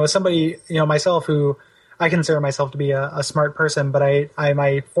definitely as somebody myself who I consider myself to be a smart person, but I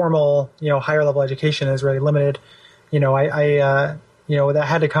my formal, higher level education is really limited. That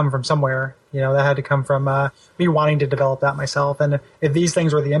had to come from somewhere. That had to come from me wanting to develop that myself. And if these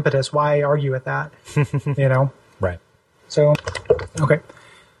things were the impetus, why argue with that? Right. So, okay.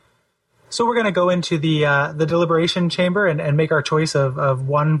 So we're going to go into the deliberation chamber and make our choice of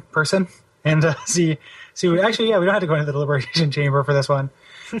one person and see. Actually, yeah, we don't have to go into the deliberation chamber for this one,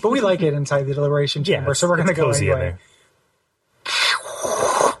 but we like it inside the deliberation chamber, so we're going to go anyway.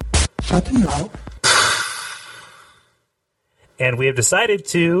 Shut the mouth. And we have decided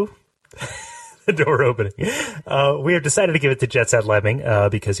to... the door opening. We have decided to give it to Jet Set Lemming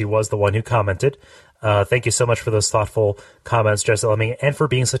because he was the one who commented. Thank you so much for those thoughtful comments, Jet Set Lemming, and for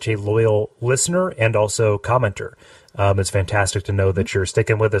being such a loyal listener and also commenter. It's fantastic to know that you're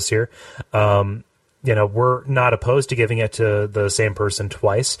sticking with us here. We're not opposed to giving it to the same person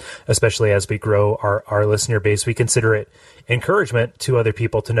twice, especially as we grow our listener base. We consider it encouragement to other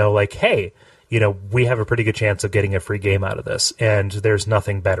people to know, like, hey, we have a pretty good chance of getting a free game out of this, and there's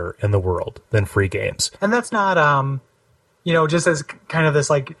nothing better in the world than free games. And that's not, just as kind of this,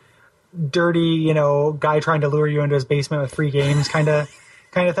 like, dirty, guy trying to lure you into his basement with free games kind of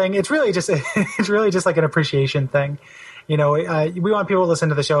thing. It's really just like an appreciation thing. We want people to listen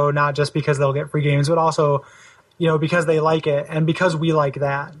to the show not just because they'll get free games, but also, because they like it and because we like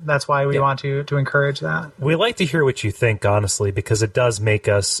that. That's why we want to encourage that. We like to hear what you think, honestly, because it does make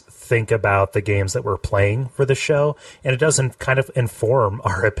us think about the games that we're playing for the show, and it doesn't kind of inform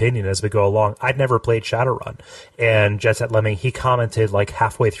our opinion as we go along. I'd never played Shadowrun, and Jet Set Lemming, he commented like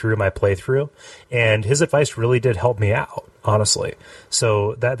halfway through my playthrough, and his advice really did help me out, honestly.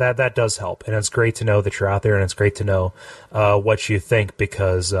 So that does help, and it's great to know that you're out there, and it's great to know what you think,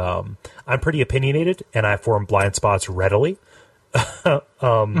 because I'm pretty opinionated, and I form blind spots readily. So,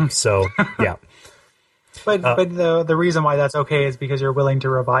 yeah. But the reason why that's okay is because you're willing to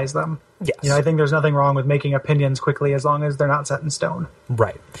revise them. Yes. I think there's nothing wrong with making opinions quickly as long as they're not set in stone.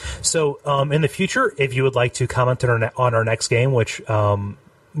 Right. So in the future, if you would like to comment on our next game, which we're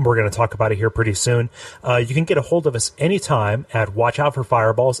going to talk about it here pretty soon, you can get a hold of us anytime at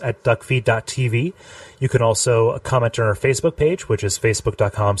watchoutforfireballs@duckfeed.tv. You can also comment on our Facebook page, which is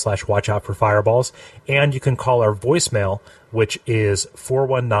facebook.com/watchoutforfireballs. And you can call our voicemail, which is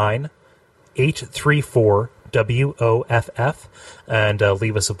 419-834-WOFF, and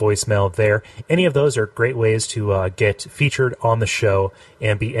leave us a voicemail there. Any of those are great ways to get featured on the show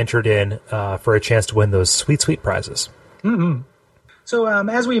and be entered in for a chance to win those sweet, sweet prizes. Mm-hmm. So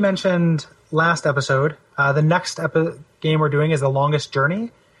as we mentioned last episode, the next game we're doing is The Longest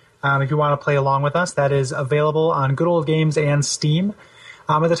Journey. If you want to play along with us, that is available on Good Old Games and Steam.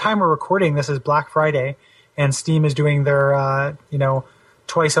 At the time we're recording, this is Black Friday, and Steam is doing their,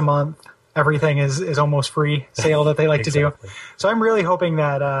 twice a month, everything is almost free sale that they like Exactly. to do. So I'm really hoping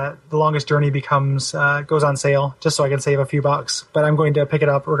that The Longest Journey goes on sale, just so I can save a few bucks. But I'm going to pick it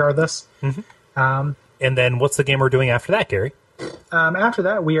up regardless. Mm-hmm. And then what's the game we're doing after that, Gary? After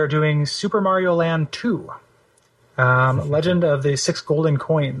that, we are doing Super Mario Land 2. Legend of the Six Golden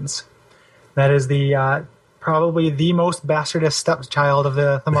Coins. That is the probably the most bastardist stepchild of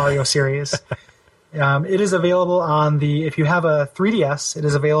the Mario series. It is available on if you have a 3DS, it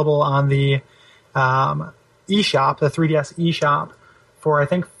is available on the eShop, the 3DS eShop, for I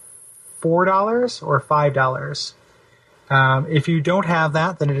think $4 or $5. If you don't have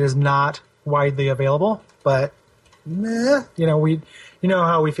that, then it is not widely available, but you know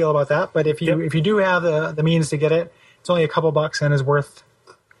how we feel about that. But if you do have the means to get it, it's only a couple bucks and is worth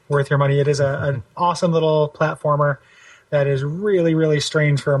your money. It is an awesome little platformer that is really, really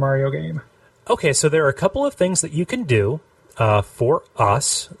strange for a Mario game. Okay, so there are a couple of things that you can do for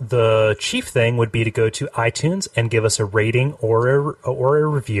us. The chief thing would be to go to iTunes and give us a rating or a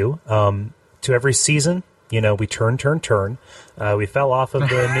review. To every season, we turn. We fell off of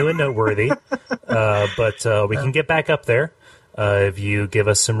the new and noteworthy, but we can get back up there. If you give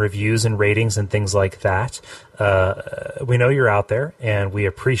us some reviews and ratings and things like that, we know you're out there, and we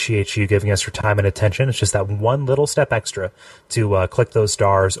appreciate you giving us your time and attention. It's just that one little step extra to click those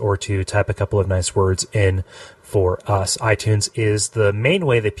stars or to type a couple of nice words in for us. iTunes is the main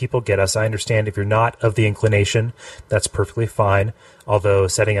way that people get us. I understand if you're not of the inclination, that's perfectly fine, although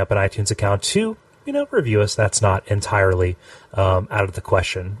setting up an iTunes account to review us, that's not entirely out of the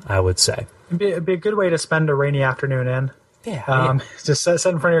question, I would say. It'd be a good way to spend a rainy afternoon in. Yeah. Just sit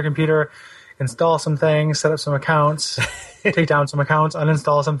in front of your computer, install some things, set up some accounts, take down some accounts,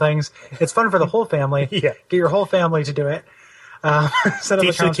 uninstall some things. It's fun for the whole family. Yeah. Get your whole family to do it. Set up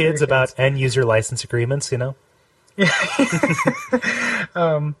Teach the kids about end user license agreements, Yeah.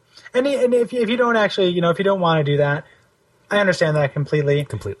 And if you don't actually, if you don't want to do that, I understand that completely.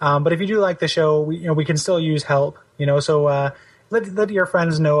 But if you do like the show, we can still use help. So let your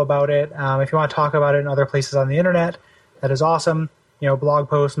friends know about it. If you want to talk about it in other places on the internet, that is awesome. Blog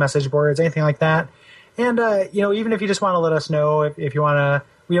posts, message boards, anything like that. And even if you just want to let us know if you want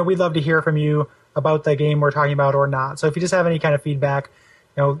to, we'd love to hear from you about the game we're talking about or not. So if you just have any kind of feedback,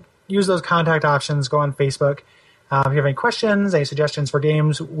 use those contact options. Go on Facebook. If you have any questions, any suggestions for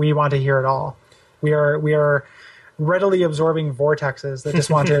games, we want to hear it all. We are readily absorbing vortexes that just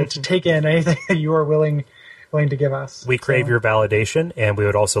want to take in anything that you are willing to give us. We crave your validation, and we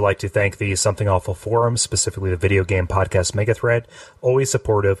would also like to thank the Something Awful forum, specifically the Video Game Podcast Megathread. Always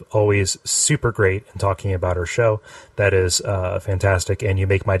supportive, always super great in talking about our show. That is fantastic, and you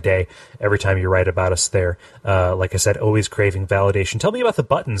make my day every time you write about us there. Like I said, always craving validation. Tell me about the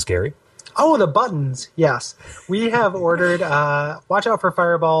buttons, Gary. Oh, the buttons. Yes. We have ordered, watch out for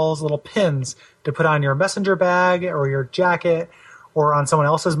fireballs, little pins to put on your messenger bag or your jacket or on someone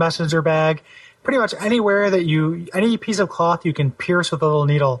else's messenger bag. Pretty much anywhere that any piece of cloth you can pierce with a little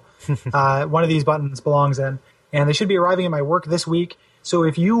needle, one of these buttons belongs in. And they should be arriving at my work this week. So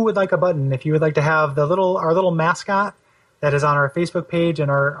if you would like a button, if you would like to have our little mascot that is on our Facebook page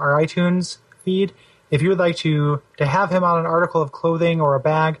and our iTunes feed, if you would like to have him on an article of clothing or a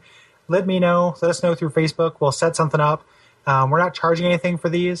bag, let me know. Let us know through Facebook. We'll set something up. We're not charging anything for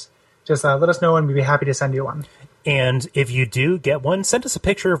these. Just let us know, and we'd be happy to send you one. And if you do get one, send us a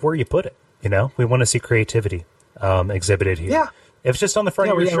picture of where you put it. We want to see creativity exhibited here. Yeah. If it's just on the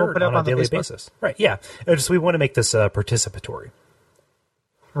front of your shirt we'll on a daily basis. Right, yeah. We want to make this participatory.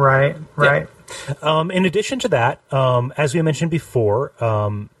 Right. Yeah. In addition to that, as we mentioned before,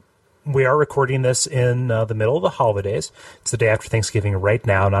 we are recording this in the middle of the holidays. It's the day after Thanksgiving right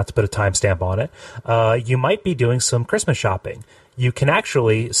now, not to put a timestamp on it. You might be doing some Christmas shopping. You can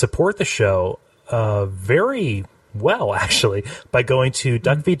actually support the show very well, actually, by going to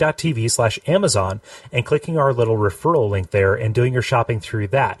duckfeed.tv/Amazon and clicking our little referral link there and doing your shopping through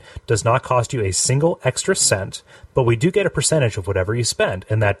that. Does not cost you a single extra cent, but we do get a percentage of whatever you spend,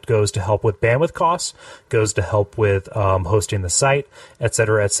 and that goes to help with bandwidth costs, goes to help with hosting the site, et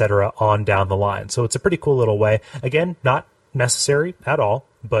cetera, on down the line. So it's a pretty cool little way. Again, not necessary at all,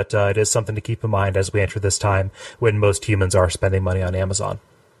 but it is something to keep in mind as we enter this time when most humans are spending money on Amazon.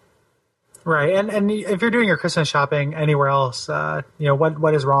 Right, and if you're doing your Christmas shopping anywhere else,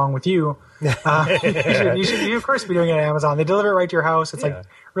 what is wrong with you? You should of course be doing it on Amazon. They deliver it right to your house. It's like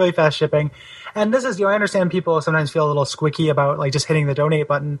really fast shipping. And this is, I understand people sometimes feel a little squicky about like just hitting the donate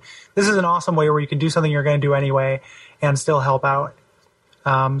button. This is an awesome way where you can do something you're going to do anyway and still help out.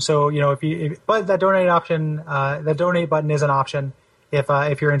 But that donate option, the donate button is an option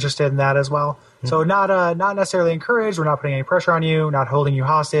if you're interested in that as well. Mm-hmm. So not necessarily encouraged. We're not putting any pressure on you, not holding you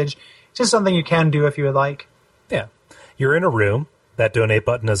hostage. Just something you can do if you would like. Yeah. You're in a room. That donate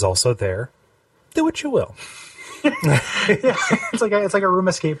button is also there. Do what you will. Yeah, it's like a room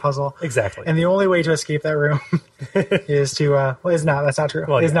escape puzzle. Exactly. And the only way to escape that room is to that's not true.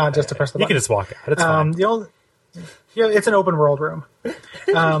 It's not just to press the button. You can just walk out. It's fine. It's an open world room.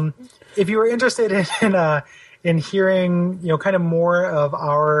 If you were interested in hearing, kind of more of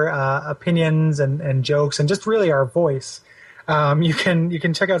our opinions and jokes and just really our voice, you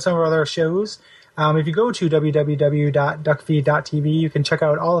can check out some of our other shows. If you go to www.duckfeed.tv, you can check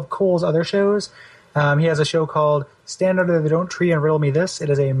out all of Cole's other shows. He has a show called Stand Under the Don't Tree and Riddle Me This. It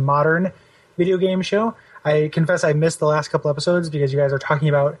is a modern video game show. I confess I missed the last couple episodes because you guys are talking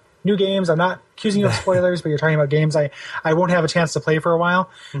about new games. I'm not accusing you of spoilers, but you're talking about games I won't have a chance to play for a while.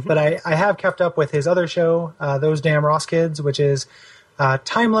 Mm-hmm. But I have kept up with his other show, Those Damn Ross Kids, which is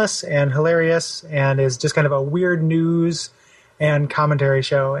timeless and hilarious and is just kind of a weird news and commentary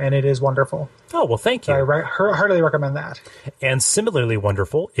show, and it is wonderful. Oh, well, thank you. So I heartily recommend that. And similarly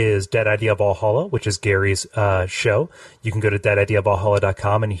wonderful is Dead Idea Valhalla, which is Gary's show. You can go to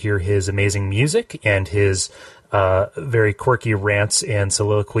deadideavalhalla.com and hear his amazing music and his very quirky rants and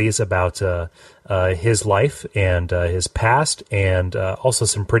soliloquies about his life and his past, and also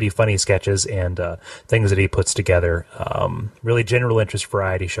some pretty funny sketches and things that he puts together. Really general interest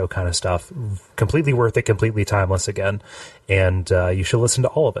variety show kind of stuff. Completely worth it, completely timeless again, and you should listen to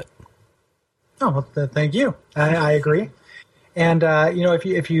all of it. Oh, well, thank you. I agree. And if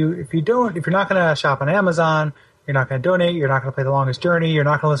you're not going to shop on Amazon, you're not going to donate, you're not going to play The Longest Journey, you're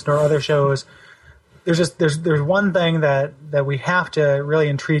not going to listen to our other shows. There's one thing that we have to really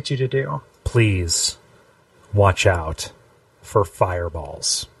entreat you to do. Please watch out for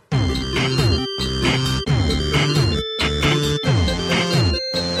fireballs.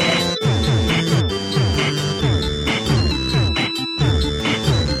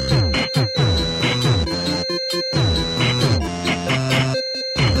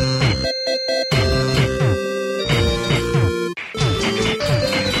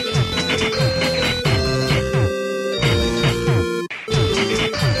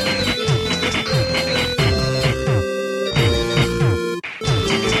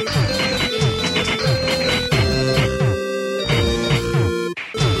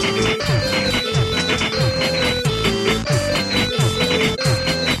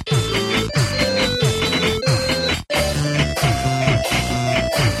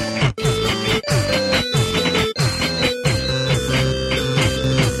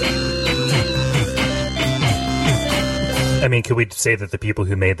 I mean, could we say that the people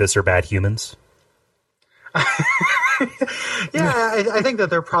who made this are bad humans? Yeah, I think that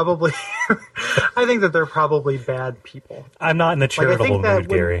they're probably, I think that they're probably bad people. I'm not in a charitable mood,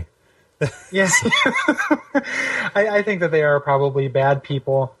 Gary. Yeah, I think that they are probably bad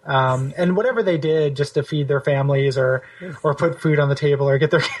people, and whatever they did just to feed their families or put food on the table or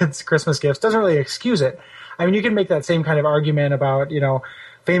get their kids Christmas gifts doesn't really excuse it. I mean, you can make that same kind of argument about,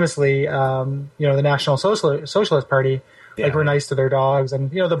 famously, the National Socialist Party, like we're nice to their dogs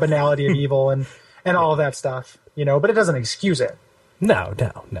and, the banality of evil and all of that stuff, but it doesn't excuse it. No.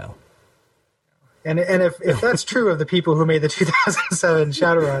 And if that's true of the people who made the 2007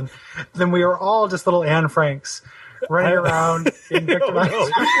 Shadowrun, then we are all just little Anne Franks running around being victimized. No.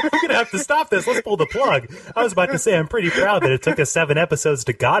 We're going to have to stop this. Let's pull the plug. I was about to say I'm pretty proud that it took us 7 episodes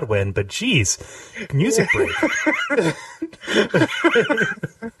to Godwin, but geez, music break.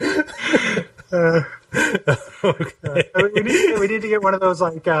 Okay. We need to get one of those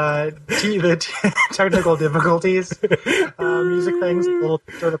the technical difficulties music things. A little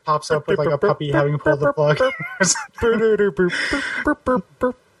picture that pops up with like a puppy having pulled the plug.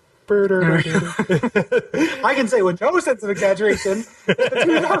 I can say with no sense of exaggeration that the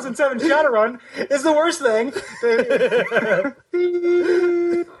 2007 Shadowrun is the worst thing.